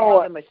touch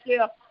her,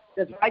 Michelle,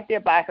 that's right there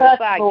by her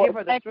side. Give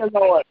her the strength.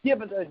 Give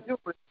her the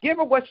endurance. Give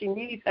her what she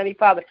needs, Heavenly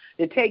Father,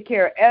 to take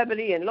care of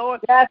Ebony. And, Lord,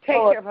 take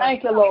care of her.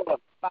 Thank you, Lord.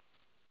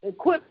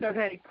 Equip her,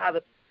 Heavenly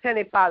Father.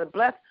 Heavenly Father,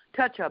 bless,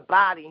 touch her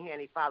body,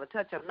 Heavenly Father.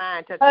 Touch her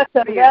mind, touch her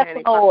spirit,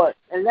 Heavenly Father.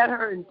 And let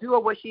her endure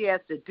what she has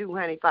to do,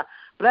 Heavenly Father.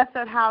 Bless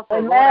that house,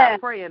 Lord, I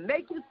pray, and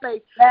make it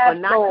safe for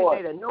not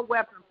created. No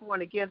weapon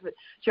formed against it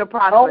shall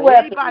prosper.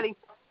 Anybody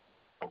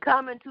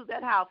come into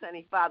that house,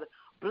 Heavenly Father,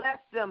 bless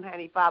them,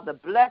 Heavenly Father.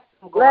 Bless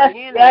them going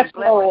in and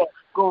bless them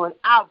going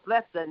out.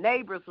 Bless the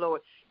neighbors,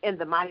 Lord, in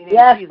the mighty name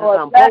of Jesus.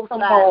 On both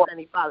sides,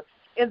 Heavenly Father.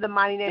 In the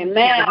mighty name of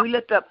Jesus. We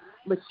lift up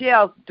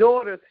Michelle's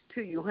daughters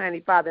to you,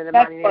 Heavenly Father, in the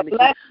mighty name of Jesus.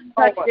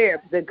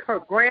 Touch her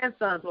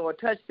grandsons, Lord.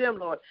 Touch them,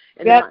 Lord,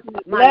 in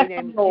the mighty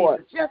name of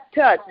Jesus. Just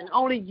touch, and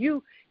only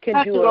you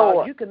can do it,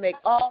 Lord. You can make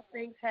all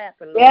things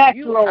happen, Lord.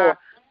 You are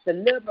the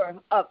liver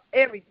of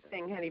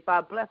everything, Heavenly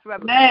Father. Bless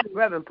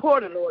Reverend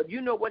Porter, Lord.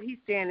 You know what he's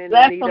standing in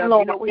need of.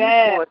 You know what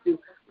he's going through.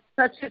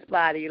 Touch his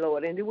body,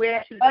 Lord. And we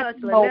ask you to touch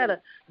Lynetta.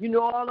 You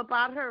know all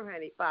about her,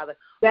 Heavenly Father.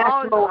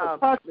 All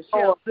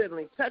Michelle's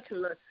siblings. Touch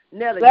Lynetta.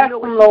 You know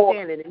what she's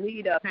standing in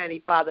need of,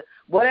 Heavenly Father.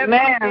 Whatever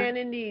she's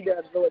standing in need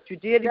of, Lord, you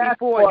did it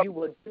before. You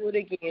will do it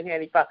again,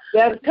 Heavenly Father.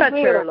 Touch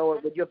her,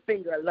 Lord, with your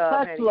finger of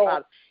love, Heavenly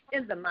Father.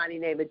 In the mighty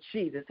name of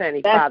Jesus,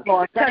 Heavenly Father.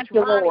 Touch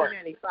Ronnie,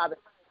 Heavenly Father.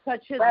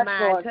 Touch his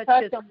mind.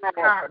 Touch his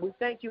heart. We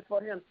thank you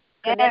for him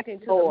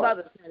connecting to the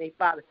mothers, Heavenly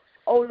Father.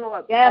 Oh,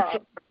 Lord.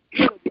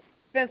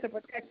 Defense and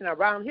protection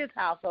around his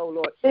household,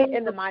 Lord.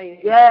 In the mighty name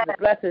of Jesus.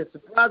 Bless his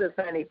brothers,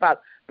 Heavenly Father.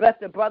 Bless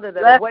the brother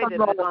that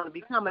awaited is going to be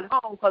coming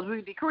home because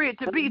we decree it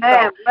to be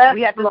so.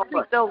 We have to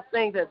speak those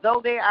things as though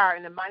they are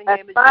in the mighty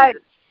name of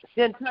Jesus.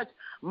 Then touch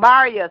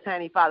Maria's,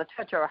 Heavenly Father.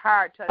 Touch her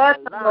heart. Touch her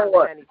lungs,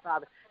 Heavenly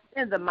Father.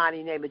 In the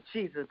mighty name of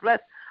Jesus. Bless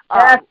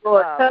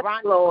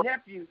Ronnie's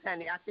nephews,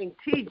 Heavenly. I think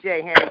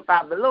TJ, Heavenly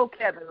Father. Little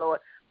Kevin,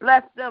 Lord.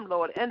 Bless them,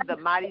 Lord. In the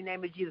mighty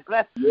name of Jesus.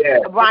 Bless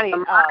Ronnie's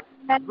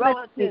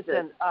relatives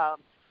and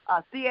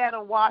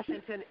Seattle,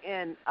 Washington,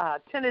 and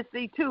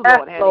Tennessee, too,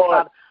 Lord, Heavenly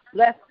Father.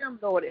 Bless them,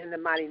 Lord, in the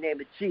mighty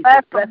name of Jesus.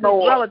 Bless his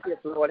relatives,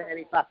 Lord,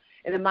 Heavenly Father,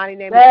 in the mighty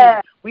name of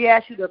Jesus. We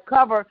ask you to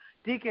cover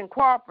Deacon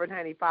Crawford,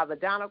 Heavenly Father,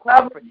 Donald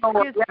Crawford, his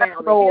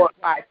family, his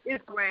wife, his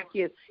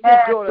grandkids, his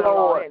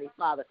daughter-in-law, Heavenly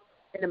Father,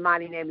 in the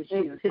mighty name of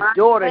Jesus. His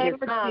daughter, his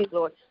sons,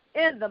 Lord,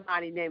 in the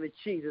mighty name of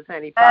Jesus,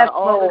 Heavenly Father.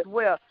 All is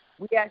well.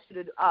 We ask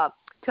you to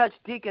touch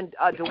Deacon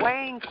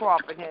Dwayne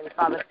Crawford, Heavenly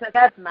Father.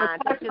 Touch his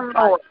mind, touch his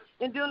body.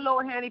 And dear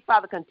Lord, Heavenly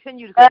Father,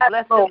 continue to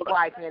bless his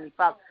wife, Heavenly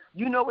Father.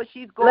 You know what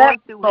she's going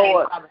through,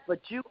 Heavenly Father,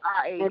 but you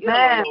are a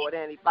healer, Lord,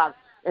 Heavenly Father.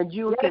 And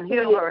you can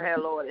heal her,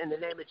 Lord, in the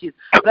name of Jesus.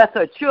 Bless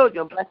her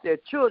children, bless their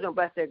children,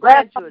 bless their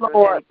grandchildren,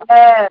 Lord.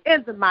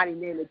 In the mighty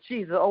name of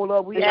Jesus. Oh,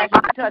 Lord, we ask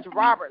you to touch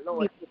Robert,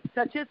 Lord.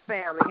 Touch his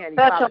family, Heavenly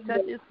Father.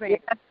 Touch his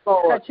family.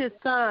 Touch his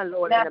son,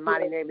 Lord, in the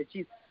mighty name of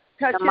Jesus.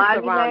 Touch his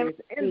surroundings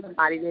in the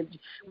mighty name of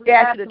Jesus. We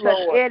ask you to touch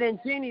Ed and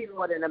Jeannie,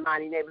 Lord, in the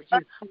mighty name of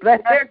Jesus.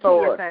 Bless their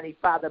kids, Heavenly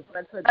Father.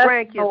 Bless her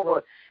grandkids,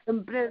 Lord.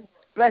 And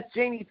bless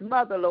Jeannie's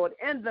mother, Lord,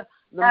 in the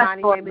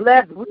mighty name of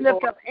Jesus. We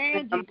lift up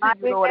Angie to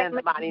you, Lord, in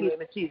the mighty name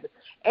of Jesus.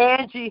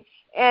 Angie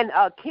and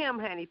Kim,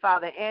 Heavenly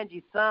Father,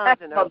 Angie's sons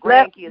and her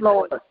grandkids,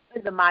 Lord,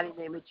 in the mighty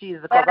name of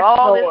Jesus. Because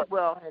all is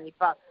well, Heavenly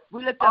Father.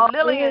 We lift up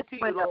Lillian to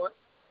you, Lord.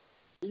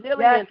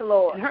 Lillian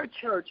and her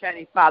church,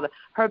 Heavenly Father,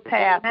 her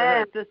pastor,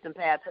 her assistant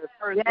pastor, her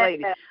first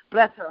lady.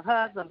 Bless her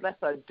husband, bless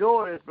her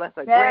daughters, bless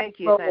her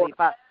grandkids, Heavenly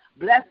Father.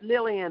 Bless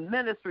Lillian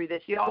ministry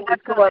that she always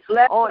comes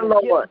on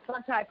and gives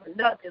some type of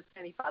nuggets,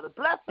 Heavenly Father.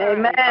 Bless her,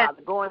 Heavenly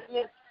Father, going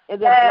in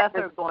and then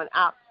bless her going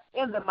out.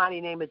 In the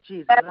mighty name of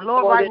Jesus. And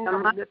Lord, right now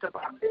we lift up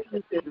our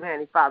businesses,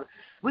 Heavenly Father.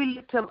 We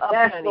lift him up,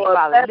 Heavenly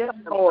Father. Lift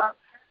him up.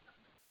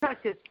 Touch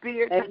his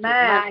spirit, touch his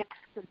mind.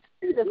 Just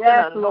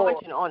an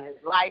anointing on his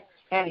life,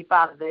 Heavenly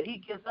Father, that he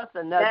gives us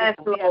a nugget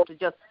and we have to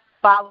just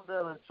follow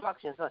the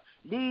instructions.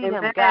 Lead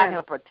him, guide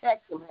him,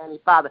 protect him, Heavenly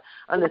Father.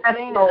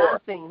 Unseen and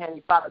unseen,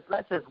 Heavenly Father.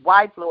 Bless his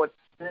wife, Lord,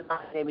 in the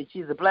name of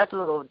Jesus. Bless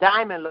little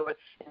Diamond, Lord,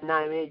 in the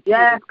name of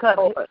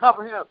Jesus.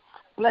 Cover him.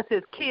 Bless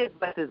his kids,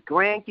 bless his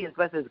grandkids,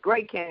 bless his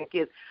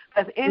great-grandkids.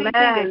 Bless anything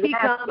that he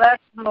comes, bless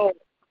Lord.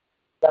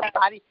 In the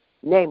mighty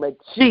name of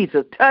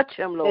Jesus. Touch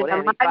him, Lord,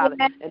 Heavenly Father,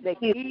 and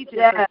make easy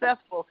and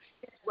successful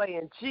his way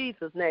in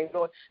Jesus' name,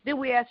 Lord. Then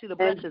we ask you to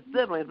bless his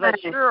siblings. Bless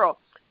Cheryl.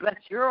 Bless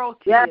your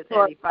kids,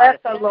 Heavenly Father,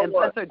 and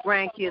bless her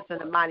grandkids in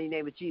the mighty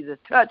name of Jesus.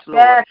 Touch,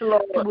 Lord.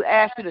 We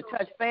ask you to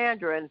touch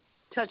Sandra and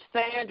touch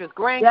Sandra's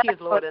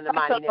grandkids, Lord, in the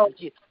mighty name of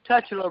Jesus.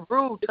 Touch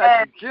LaRue,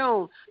 touch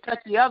June, touch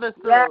the other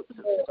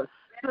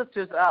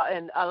sisters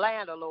in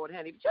Atlanta, Lord,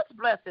 honey. Just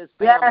bless his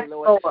family,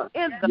 Lord,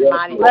 in the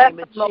mighty name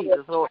of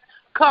Jesus, Lord.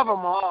 Cover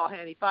them all,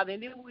 honey, Father.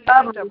 And then we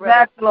lift up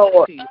Brother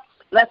to you.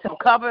 Let him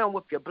cover him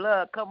with your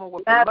blood, cover him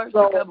with your mercy,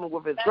 cover him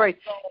with his grace.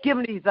 Give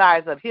him the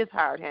desires of his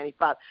heart, honey,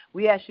 Father.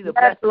 We ask you to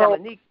bless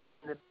Dominique,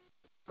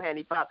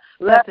 honey, Father.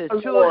 Bless his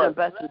children,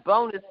 bless his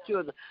bonus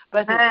children,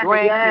 bless his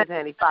grandkids,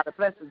 honey, Father.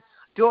 Bless his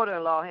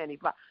daughter-in-law, honey,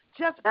 Father.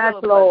 Just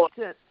build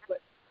a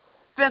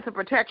fence of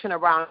protection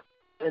around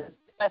him.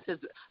 Bless his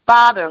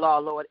father-in-law,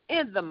 Lord,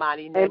 in the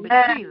mighty name of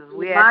Jesus.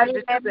 We ask you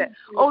to do that.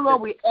 Oh,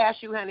 Lord, we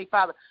ask you, honey,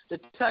 Father, to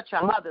touch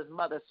our mothers,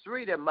 Mother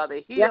Streeter,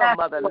 Mother Hill,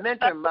 Mother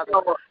Mentor, Mother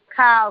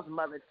Kyle's,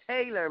 Mother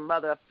Taylor,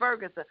 Mother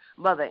Ferguson,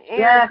 Mother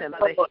Anderson,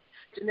 Mother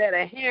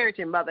Janetta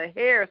Harrington, Mother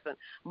Harrison,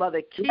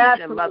 Mother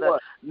Keaton, Mother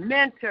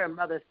Mentor,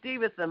 Mother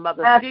Stevenson,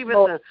 Mother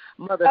Stevenson,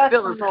 Mother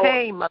Phyllis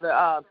Kane,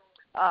 Mother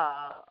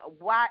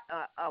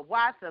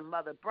Watson,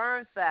 Mother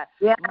Burnside,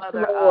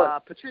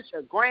 Mother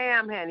Patricia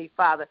Graham, honey,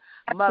 Father,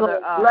 Mother,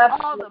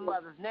 all the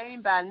mothers,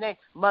 name by name,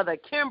 Mother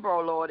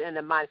Kimbrough, Lord, in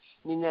the mighty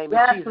name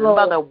of Jesus,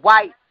 Mother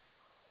White,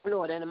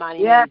 Lord, in the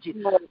mighty name of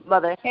Jesus,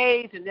 Mother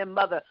Hayes, and then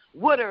Mother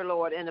Wooder,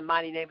 Lord, in the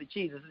mighty name of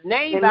Jesus,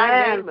 name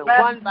by name and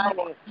one by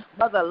name,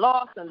 Mother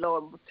Lawson,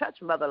 Lord,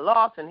 touch Mother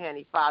Lawson,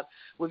 honey, Father,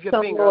 with your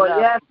finger,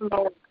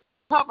 Lord.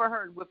 Cover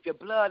her with your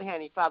blood,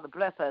 honey, Father.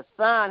 Bless her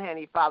son,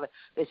 honey, Father,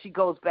 that she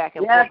goes back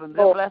and forth. And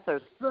bless her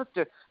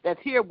sister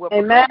that's here with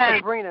her, bless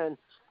Sabrina and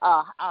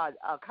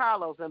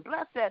Carlos. And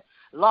bless that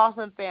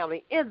Lawson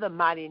family in the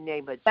mighty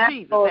name of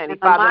Jesus, honey,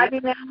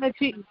 Father.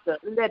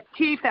 Let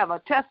Keith have a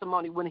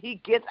testimony when he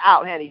gets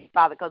out, honey,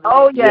 Father, because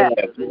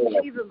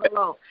Jesus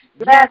alone.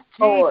 Yes,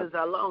 Jesus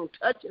alone.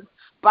 Touch his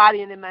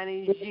body in the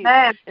mighty name of Jesus.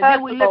 And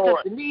then we lift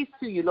up Denise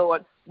to you,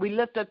 Lord. We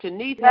lift up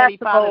Denise, honey,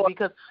 Father,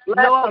 because,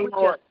 Lord, we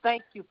just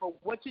thank you for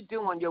what you're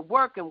doing. You're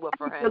working with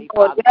her, honey,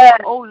 Father.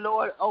 Oh,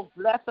 Lord,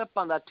 bless her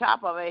from the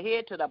top of her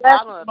head to the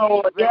bottom of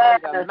her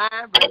head, her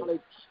mind,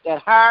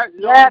 that heart,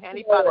 Lord,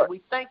 honey, Father.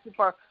 We thank you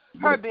for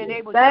her being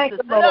able to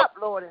sit up,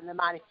 Lord, in the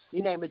mighty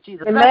name of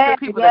Jesus. Bless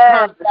the people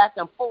that comes back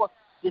and forth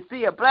to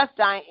see her. Bless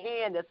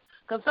Diane that's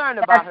concerned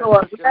about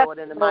her sister, Lord,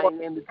 in the mighty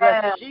name of Jesus.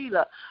 Bless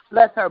Sheila.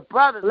 Bless her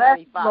brothers,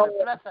 honey, Father.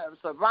 Bless her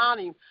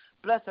surrounding.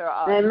 Bless her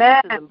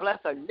nieces and bless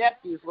her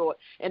nephews, Lord,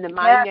 in the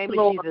mighty name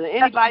of Jesus. And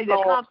anybody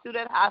that comes through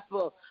that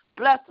hospital,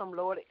 bless them,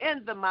 Lord,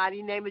 in the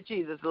mighty name of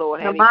Jesus, Lord.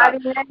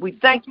 We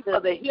thank you for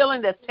the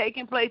healing that's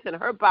taking place in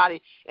her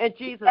body in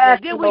Jesus' name.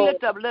 Then we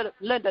lift up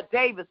Linda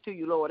Davis to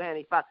you, Lord,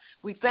 honey, Father.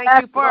 We thank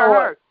you for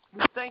her.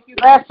 We thank you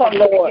for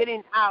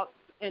getting out.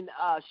 And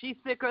she's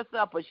sick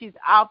herself, but she's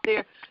out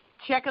there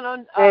checking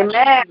on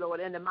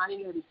Lord, in the mighty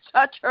name of Jesus.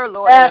 Touch her,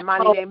 Lord, in the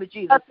mighty name of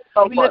Jesus.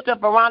 We lift up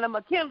Verona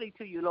McKinley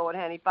to you, Lord,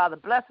 honey, Father.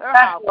 Bless her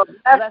house.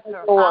 Bless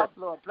her house,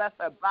 Lord. Bless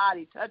her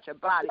body. Touch her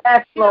body.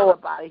 Heal her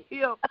body.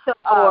 Heal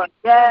her,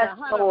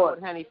 Lord,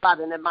 honey,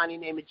 Father, in the mighty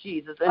name of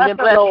Jesus. And then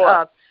bless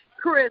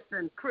Chris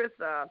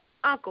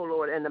uncle,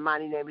 Lord, in the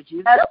mighty name of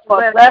Jesus.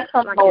 Bless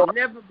like you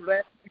never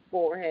blessed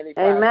before, honey,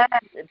 Father.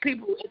 And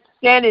people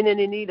standing in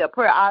the need of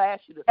prayer, I'll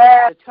ask you to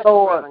touch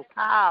Reverend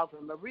Kyle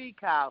and Marie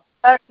Kyle.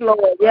 Lord,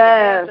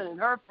 and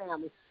her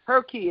family,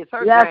 her kids,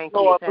 her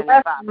grandkids,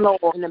 honey,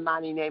 Father, in the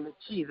mighty name of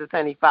Jesus,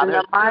 honey,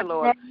 Father. Her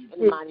Lord,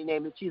 in the mighty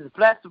name of Jesus.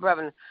 Bless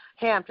Reverend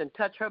Hampton.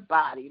 Touch her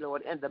body,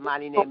 Lord, in the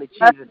mighty name of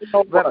Jesus.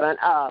 Reverend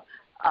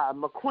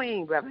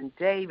McQueen, Reverend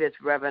Davis,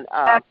 Reverend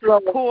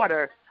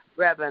Porter,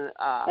 Reverend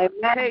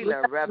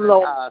Taylor,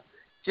 Reverend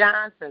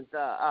Johnson,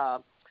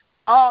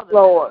 all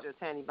the sisters,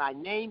 honey, by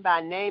name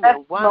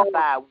and one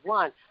by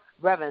one.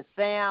 Reverend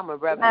Sam and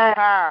Reverend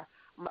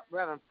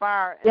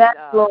Fire, and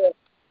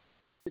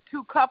the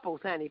two couples,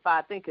 honey,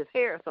 I think is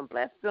Harrison.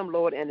 Bless them,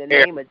 Lord, in the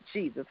name of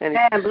Jesus. Honey.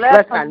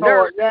 Bless our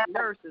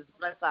nurses,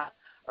 bless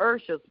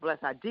ushers, bless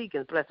our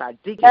deacons,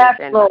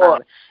 Heavenly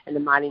Father, in the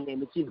mighty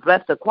name of Jesus.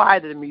 Bless the choir,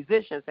 the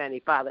musicians,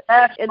 Heavenly Father,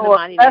 in the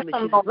mighty name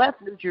of Jesus. Bless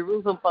New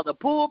Jerusalem from the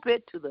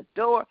pulpit to the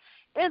door,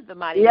 in the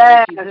mighty name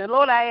of Jesus. And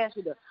Lord, I ask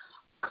you to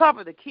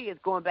cover the kids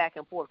going back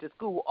and forth to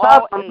school,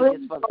 all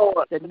ages, from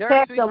the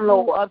nursery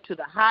school up to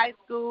the high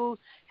school,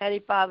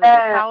 Heavenly Father,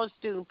 the college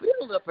student.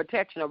 Build a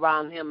protection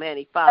around him,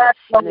 Heavenly Father,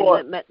 in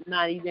the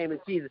mighty name of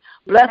Jesus.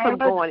 Bless them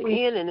going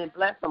in and then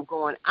bless them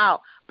going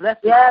out. Bless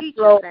the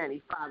teachers,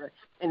 Heavenly Father,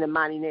 in the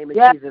mighty name of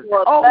Jesus.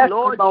 Oh,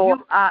 Lord,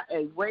 you are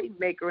a way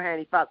maker,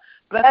 Heavenly Father.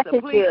 Bless the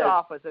police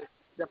officers,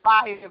 the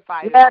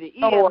firefighters, the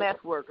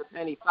EMS workers,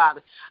 Heavenly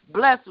Father.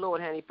 Bless,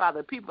 Lord, Heavenly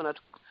Father, people in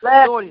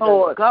authorities,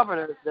 the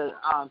governors,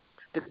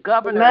 the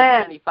governor,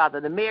 Heavenly Father,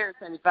 the mayor,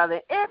 Heavenly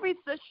Father, every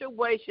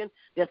situation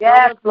that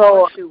someone's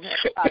going through,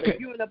 Heavenly Father,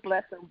 you're in a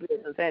blessing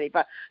business, Heavenly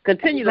Father.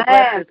 Continue to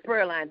bless this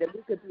prayer line that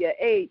we could be an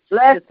aid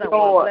to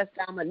someone. Bless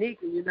Dominique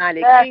and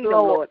United Kingdom,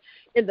 Lord,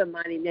 in the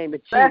mighty name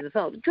of Jesus.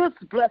 Just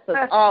bless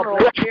us all.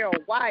 Bless Carol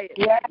Wyatt,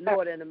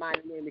 Lord, in the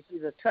mighty name of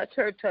Jesus. Touch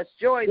her, touch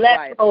Joyce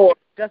Wyatt,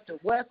 touch the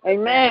West.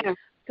 Amen.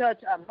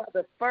 Touch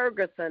Mother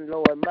Ferguson,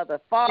 Lord,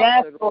 Mother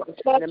Foster, Lord,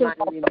 in the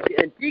mighty name of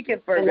Jesus, and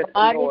Deacon Ferguson,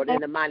 Lord, in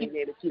the mighty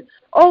name of Jesus.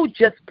 Oh,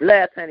 just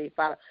bless, Heavenly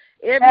Father.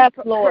 Every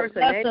person,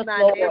 name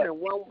by name and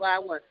one by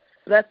one.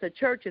 Bless the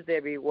churches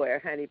everywhere,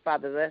 Heavenly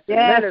Father. Bless the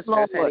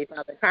ministers, Heavenly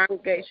Father,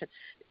 congregation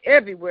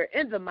everywhere,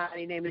 in the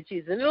mighty name of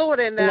Jesus. And Lord,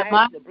 and I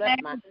ask you to bless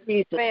my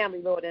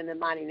family, Lord, in the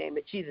mighty name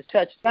of Jesus.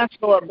 Touch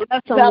Lord,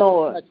 bless them,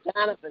 Lord. Touch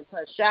Jonathan,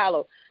 touch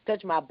Shiloh,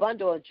 touch my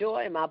bundle of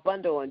joy and my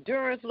bundle of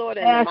endurance, Lord,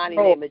 in the mighty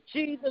name of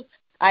Jesus.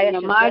 I ask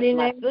you to bless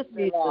my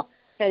sister-in-law,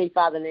 Heavenly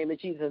Father, in the name of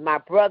Jesus, my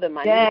brother,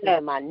 my niece,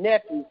 and my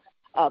nephew,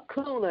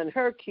 Kuna and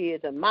her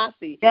kids, and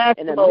Mossy,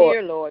 and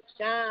Amir, Lord,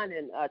 Sean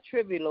and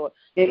Trivy, Lord.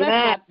 Bless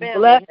my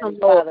family, Heavenly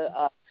Father,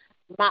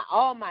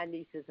 all my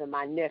nieces and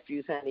my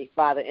nephews, Heavenly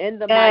Father, in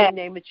the mighty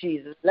name of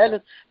Jesus. Let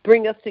us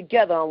bring us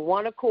together on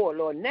one accord,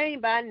 Lord,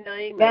 name by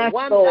name and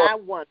one by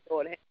one,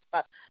 Lord. Heavenly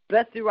Father.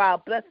 Bless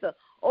throughout, bless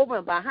over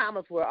in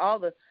Bahamas where all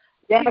the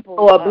people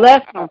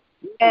bless them.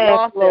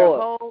 Lost their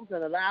homes,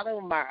 and a lot of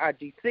them are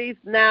deceased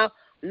now.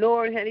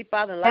 Lord, Heavenly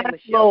Father, and like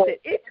Michelle said,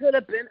 it could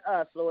have been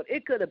us, Lord.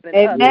 It could have been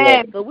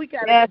us. So we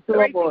got to be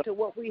grateful to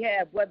what we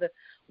have, whether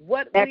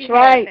what we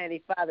have,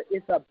 Heavenly Father.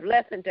 It's a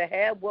blessing to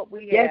have what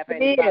we have,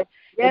 Heavenly Father.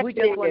 And we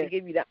just want to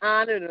give you the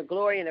honor and the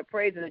glory and the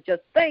praise and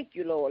just thank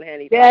you, Lord,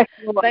 Heavenly Father.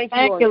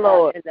 Thank you,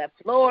 Lord. In that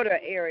Florida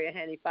area,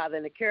 Heavenly Father,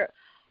 in the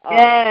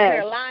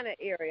Carolina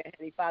area,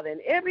 Heavenly Father,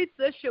 in every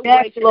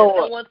situation that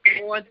someone's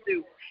going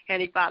through,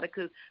 Heavenly Father,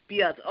 could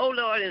be us. Oh,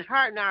 Lord, and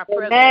harden our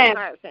present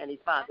hearts, Heavenly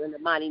Father, in the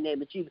mighty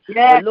name of Jesus.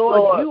 But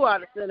Lord, you are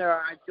the center of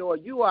our joy.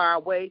 You are our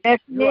way.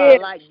 You are our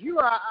light. You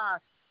are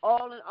our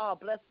all in all.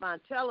 Bless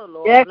Montella,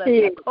 Lord. Bless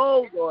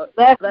Nicole, Lord.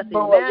 Bless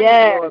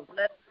Emmanuel, Lord.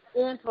 Bless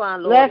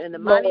Antoine, Lord, in the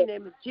mighty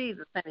name of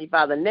Jesus, Heavenly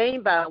Father.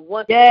 Name by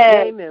one,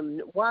 name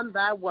him one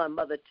by one.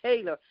 Mother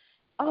Taylor,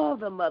 all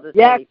the mothers,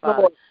 Heavenly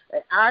Father,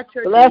 our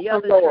church and the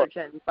other church,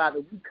 Heavenly Father.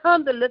 We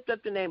come to lift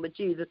up the name of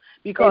Jesus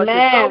because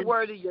you're so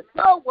worthy. You're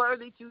so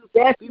worthy to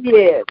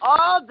be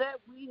all that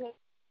we have.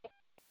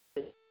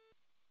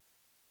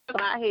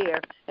 My hair,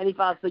 Heavenly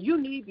Father. So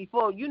you need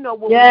before you know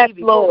what we need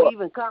before we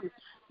even come to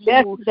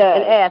you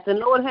and ask. And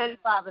Lord, Heavenly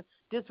Father,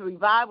 this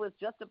revival is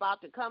just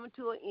about to come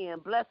to an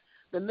end. Bless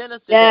the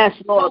minister. Yes,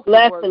 Lord.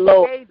 Bless the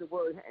Lord. Gave the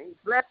word.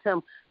 Bless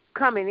him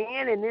coming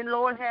in, and then,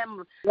 Lord, have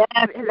him, let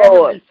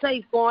him be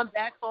safe going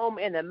back home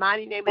in the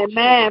mighty name of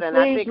Jesus. And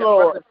I think of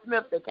Brother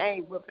Smith that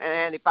came with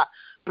Handy Father.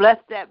 Bless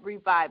that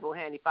revival,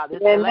 Handy Father.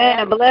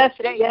 Amen. Bless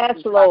it, yes,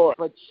 Lord.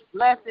 But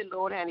bless it,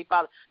 Lord, Handy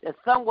Father, that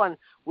someone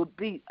would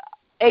be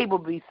able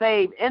to be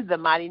saved in the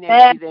mighty name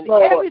of Jesus. In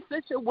every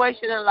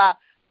situation in life,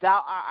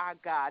 thou art our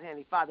God,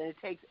 Handy Father. And it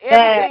takes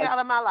everything out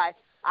of my life.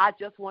 I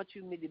just want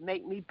you to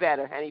make me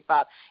better, Heavenly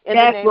Father. In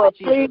the name of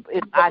Jesus,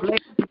 if I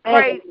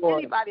prayed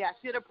anybody I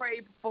should have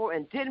prayed for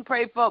and didn't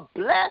pray for,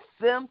 bless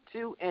them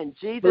too in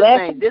Jesus'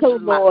 name. This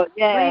is my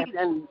plea,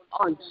 and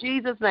on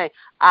Jesus' name,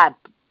 I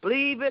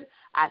believe it,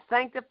 I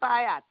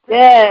sanctify, I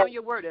thank you on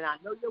your word, and I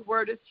know your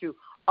word is true.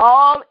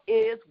 All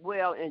is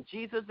well. In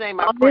Jesus'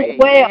 name I pray.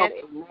 Amen,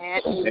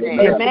 amen,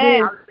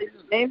 amen.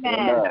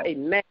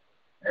 Amen.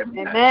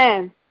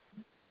 Amen.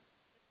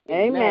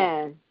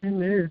 Amen.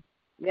 Amen.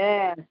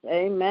 Yes,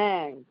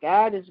 amen.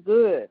 God is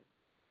good.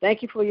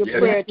 Thank you for your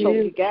prayer,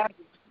 Toby. God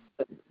is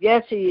good.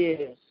 Yes, he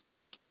is.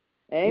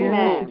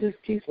 Amen. Just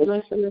keeps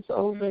blessing us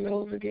over and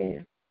over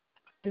again.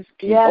 Just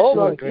keep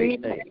doing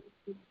great things.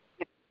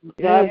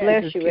 God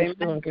bless you. Amen.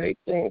 Doing great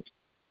things.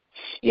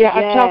 Yeah,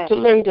 I talked to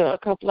Linda a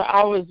couple of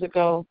hours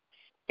ago,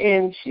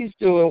 and she's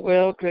doing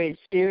well, great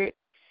spirit,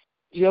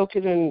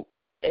 joking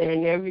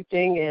and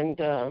everything,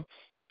 and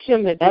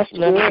Kim had just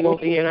left him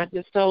over here, and I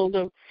just told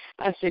him,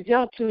 I said,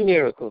 y'all two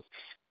miracles.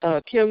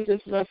 Kim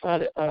just left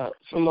out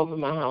from over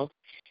my house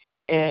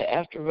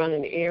after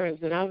running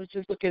errands, and I was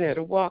just looking at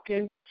her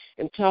walking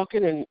and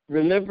talking and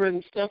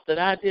remembering stuff that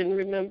I didn't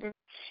remember.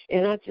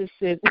 And I just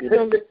said,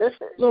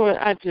 Lord,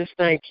 I just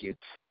thank you.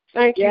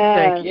 Thank you,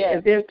 thank you.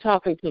 And then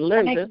talking to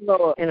Linda,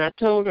 and I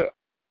told her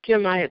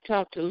Kim, I had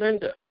talked to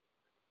Linda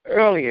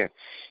earlier,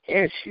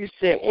 and she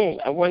said,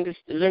 I wonder, is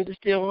Linda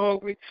still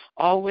hungry?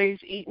 Always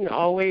eating,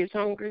 always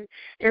hungry?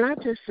 And I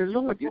just said,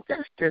 Lord,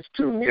 that's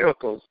 2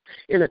 miracles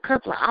in a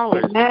couple of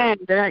hours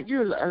that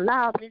you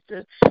allowed me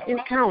to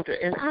encounter.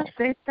 And I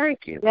say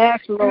thank you.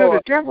 Yes, Lord. You know,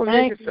 the devil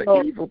meant it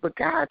for evil, but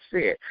God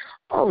said,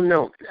 oh,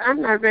 no,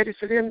 I'm not ready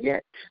for them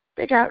yet.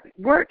 They got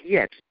work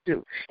yet to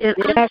do. And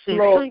I say,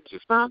 thank you,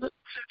 Father,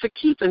 for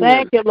keeping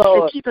them. You,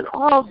 Lord. And keeping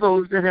all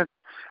those that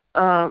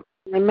have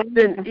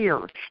been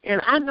ill.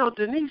 And I know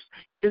Denise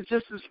is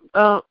just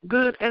as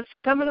good as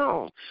coming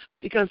home,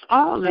 because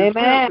all is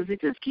well, because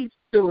it just keeps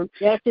doing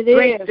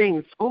great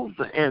things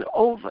over and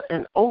over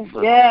and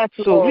over. Yes,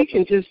 so Lord. We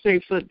can just say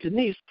for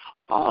Denise,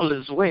 all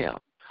is well.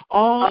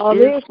 All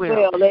is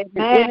well.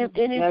 And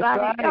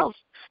anybody else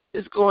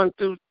is going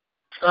through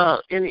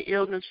any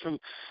illness, from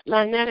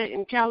Lynetta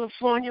in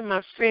California,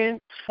 my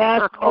friend,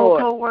 my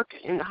co-worker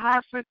in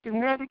Hartford,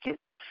 Connecticut,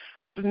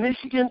 from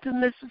Michigan to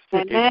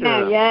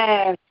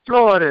Mississippi,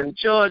 Florida and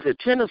Georgia,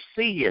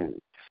 Tennessee and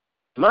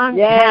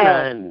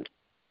Montana and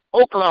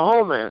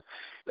Oklahoma.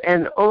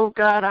 And, oh,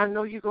 God, I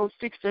know you're going to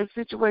fix that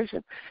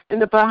situation in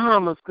the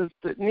Bahamas, because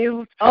the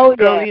news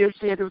earlier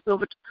said there was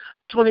over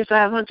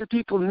 2,500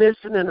 people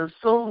missing and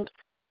assumed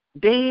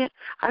dead.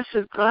 I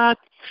said, God,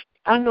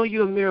 I know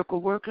you're a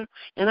miracle worker,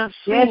 and I've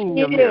seen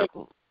your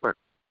miracle work.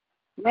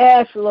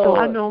 Yes, Lord. So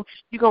I know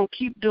you're going to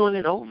keep doing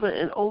it over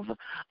and over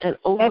and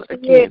over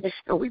again.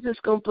 And we're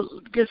just going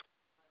to just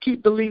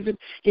keep believing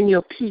in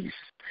your peace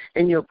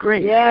and your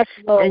grace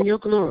and your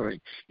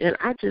glory. And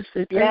I just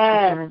say thank you,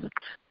 Father.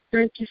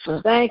 Thank you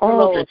for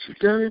all that you've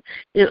done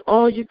and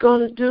all you're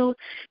going to do.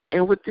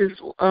 And with this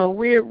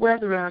weird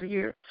weather out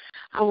here,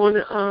 I want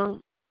to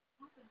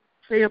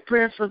say a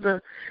prayer for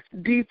the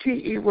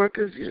DTE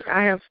workers.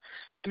 I have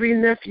 3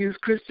 nephews,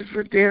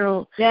 Christopher,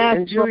 Daryl,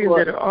 and Julian,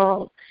 that are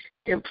all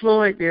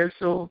employed there.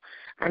 So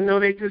I know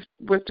they just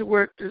went to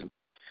work to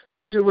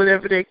do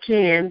whatever they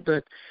can,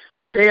 but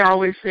they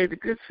always say the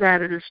good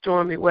side of the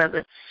stormy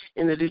weather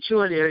in the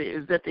Detroit area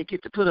is that they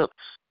get to put up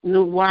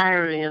new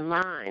wiring and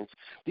lines,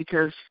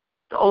 because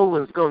the old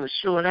one's going to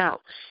short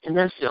out. And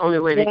that's the only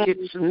way they get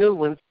some new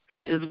ones,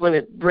 is when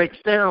it breaks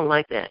down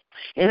like that.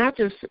 And I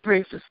just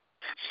pray for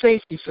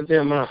safety for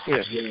them out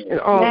there and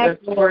all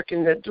that's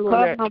working, they're doing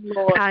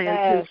that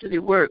high-intensity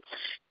work.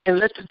 And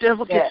let the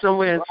devil get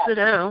somewhere and sit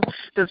down,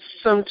 because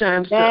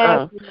sometimes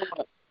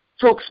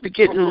folks be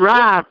getting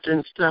robbed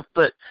and stuff,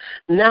 but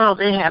now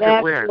they have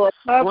it where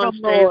one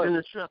stays in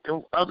the truck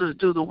and others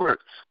do the work.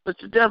 But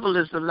the devil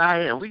is a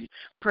liar, and we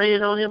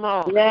praying on him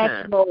all the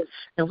time.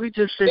 And we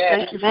just say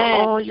thank you for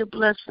all your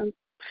blessings,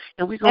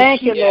 and we're going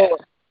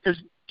to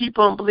keep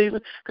on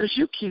believing, because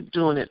you keep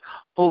doing it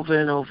over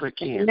and over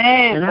again.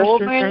 And I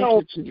say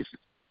thank you, Jesus.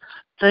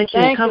 Thank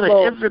you. And cover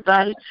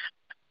everybody.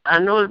 I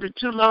know it'll be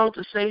too long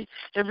to say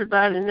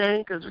everybody's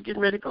name, because we're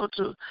getting ready to go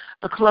to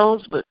a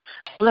close, but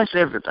bless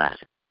everybody.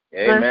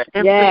 Amen. Bless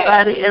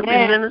everybody,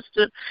 every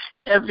minister,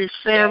 every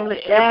family,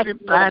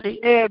 everybody.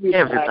 In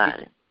Jesus'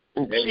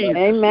 name.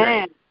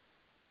 Amen.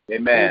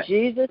 In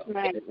Jesus'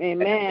 name.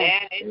 Amen.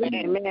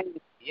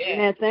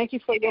 Amen. Thank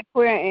you for your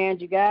prayer,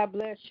 Angie. God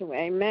bless you.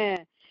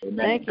 Amen.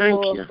 Thank you,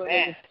 Lord, for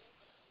this.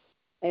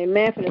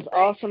 Amen, for this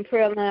awesome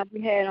prayer line we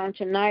had on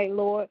tonight,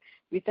 Lord.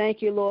 We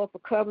thank you, Lord, for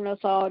covering us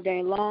all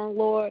day long,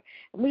 Lord.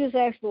 And we just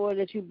ask, Lord,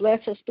 that you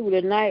bless us through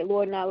the night,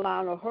 Lord, not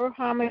allowing no hurt,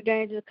 harm, or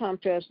danger to come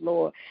to us,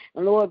 Lord.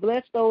 And, Lord,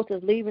 bless those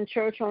that's leaving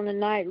church on the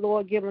night,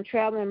 Lord. Give them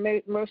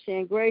traveling mercy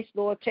and grace,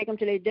 Lord. Take them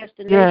to their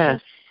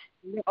destination.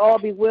 Yes. All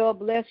be well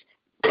blessed.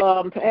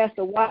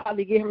 Pastor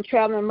Wiley, give him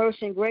traveling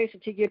mercy and grace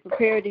until he get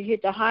prepared to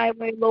hit the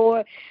highway,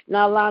 Lord.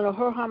 Not allowing no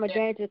hurt, harm, or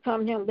danger to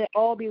come to him. Let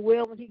all be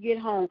well when he get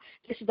home.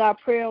 This is our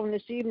prayer on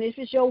this evening. If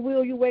it's your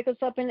will, you wake us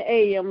up in the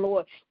a.m.,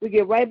 Lord. We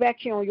get right back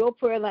here on your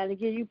prayer line and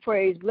give you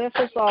praise. Bless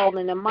us all.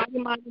 In the mighty,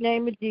 mighty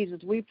name of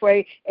Jesus, we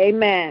pray.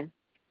 Amen.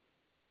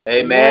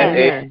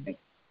 Amen.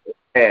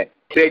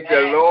 Take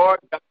the Lord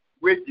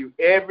with you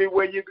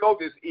everywhere you go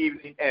this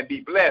evening, and be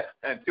blessed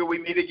until we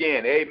meet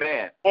again.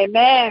 Amen.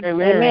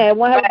 Amen.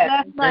 Well, have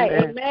a blessed night.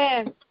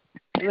 Amen.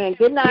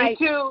 Good night.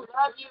 You too. Love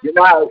you. Good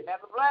night.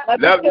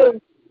 Love you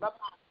too.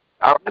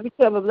 Love you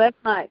too. Have a blessed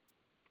night.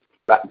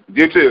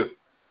 You too.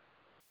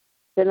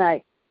 Good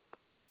night.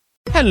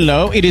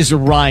 Hello, it is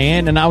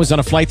Ryan, and I was on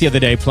a flight the other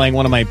day playing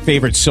one of my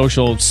favorite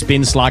social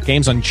spin slot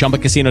games on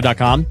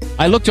ChumbaCasino.com.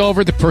 I looked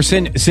over at the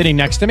person sitting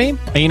next to me,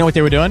 and you know what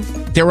they were doing?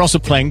 They were also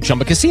playing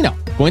Chumba Casino.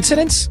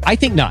 Coincidence? I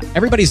think not.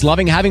 Everybody's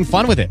loving having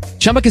fun with it.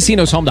 Chumba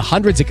Casino is home to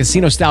hundreds of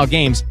casino-style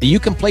games that you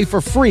can play for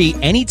free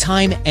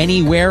anytime,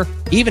 anywhere,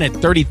 even at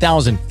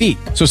 30,000 feet.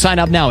 So sign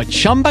up now at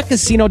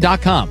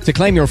ChumbaCasino.com to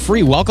claim your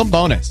free welcome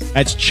bonus.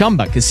 That's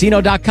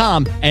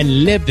ChumbaCasino.com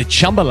and live the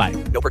Chumba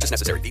life. No purchase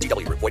necessary.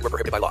 VGW. Void where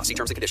prohibited by law. See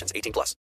terms and conditions. 18+.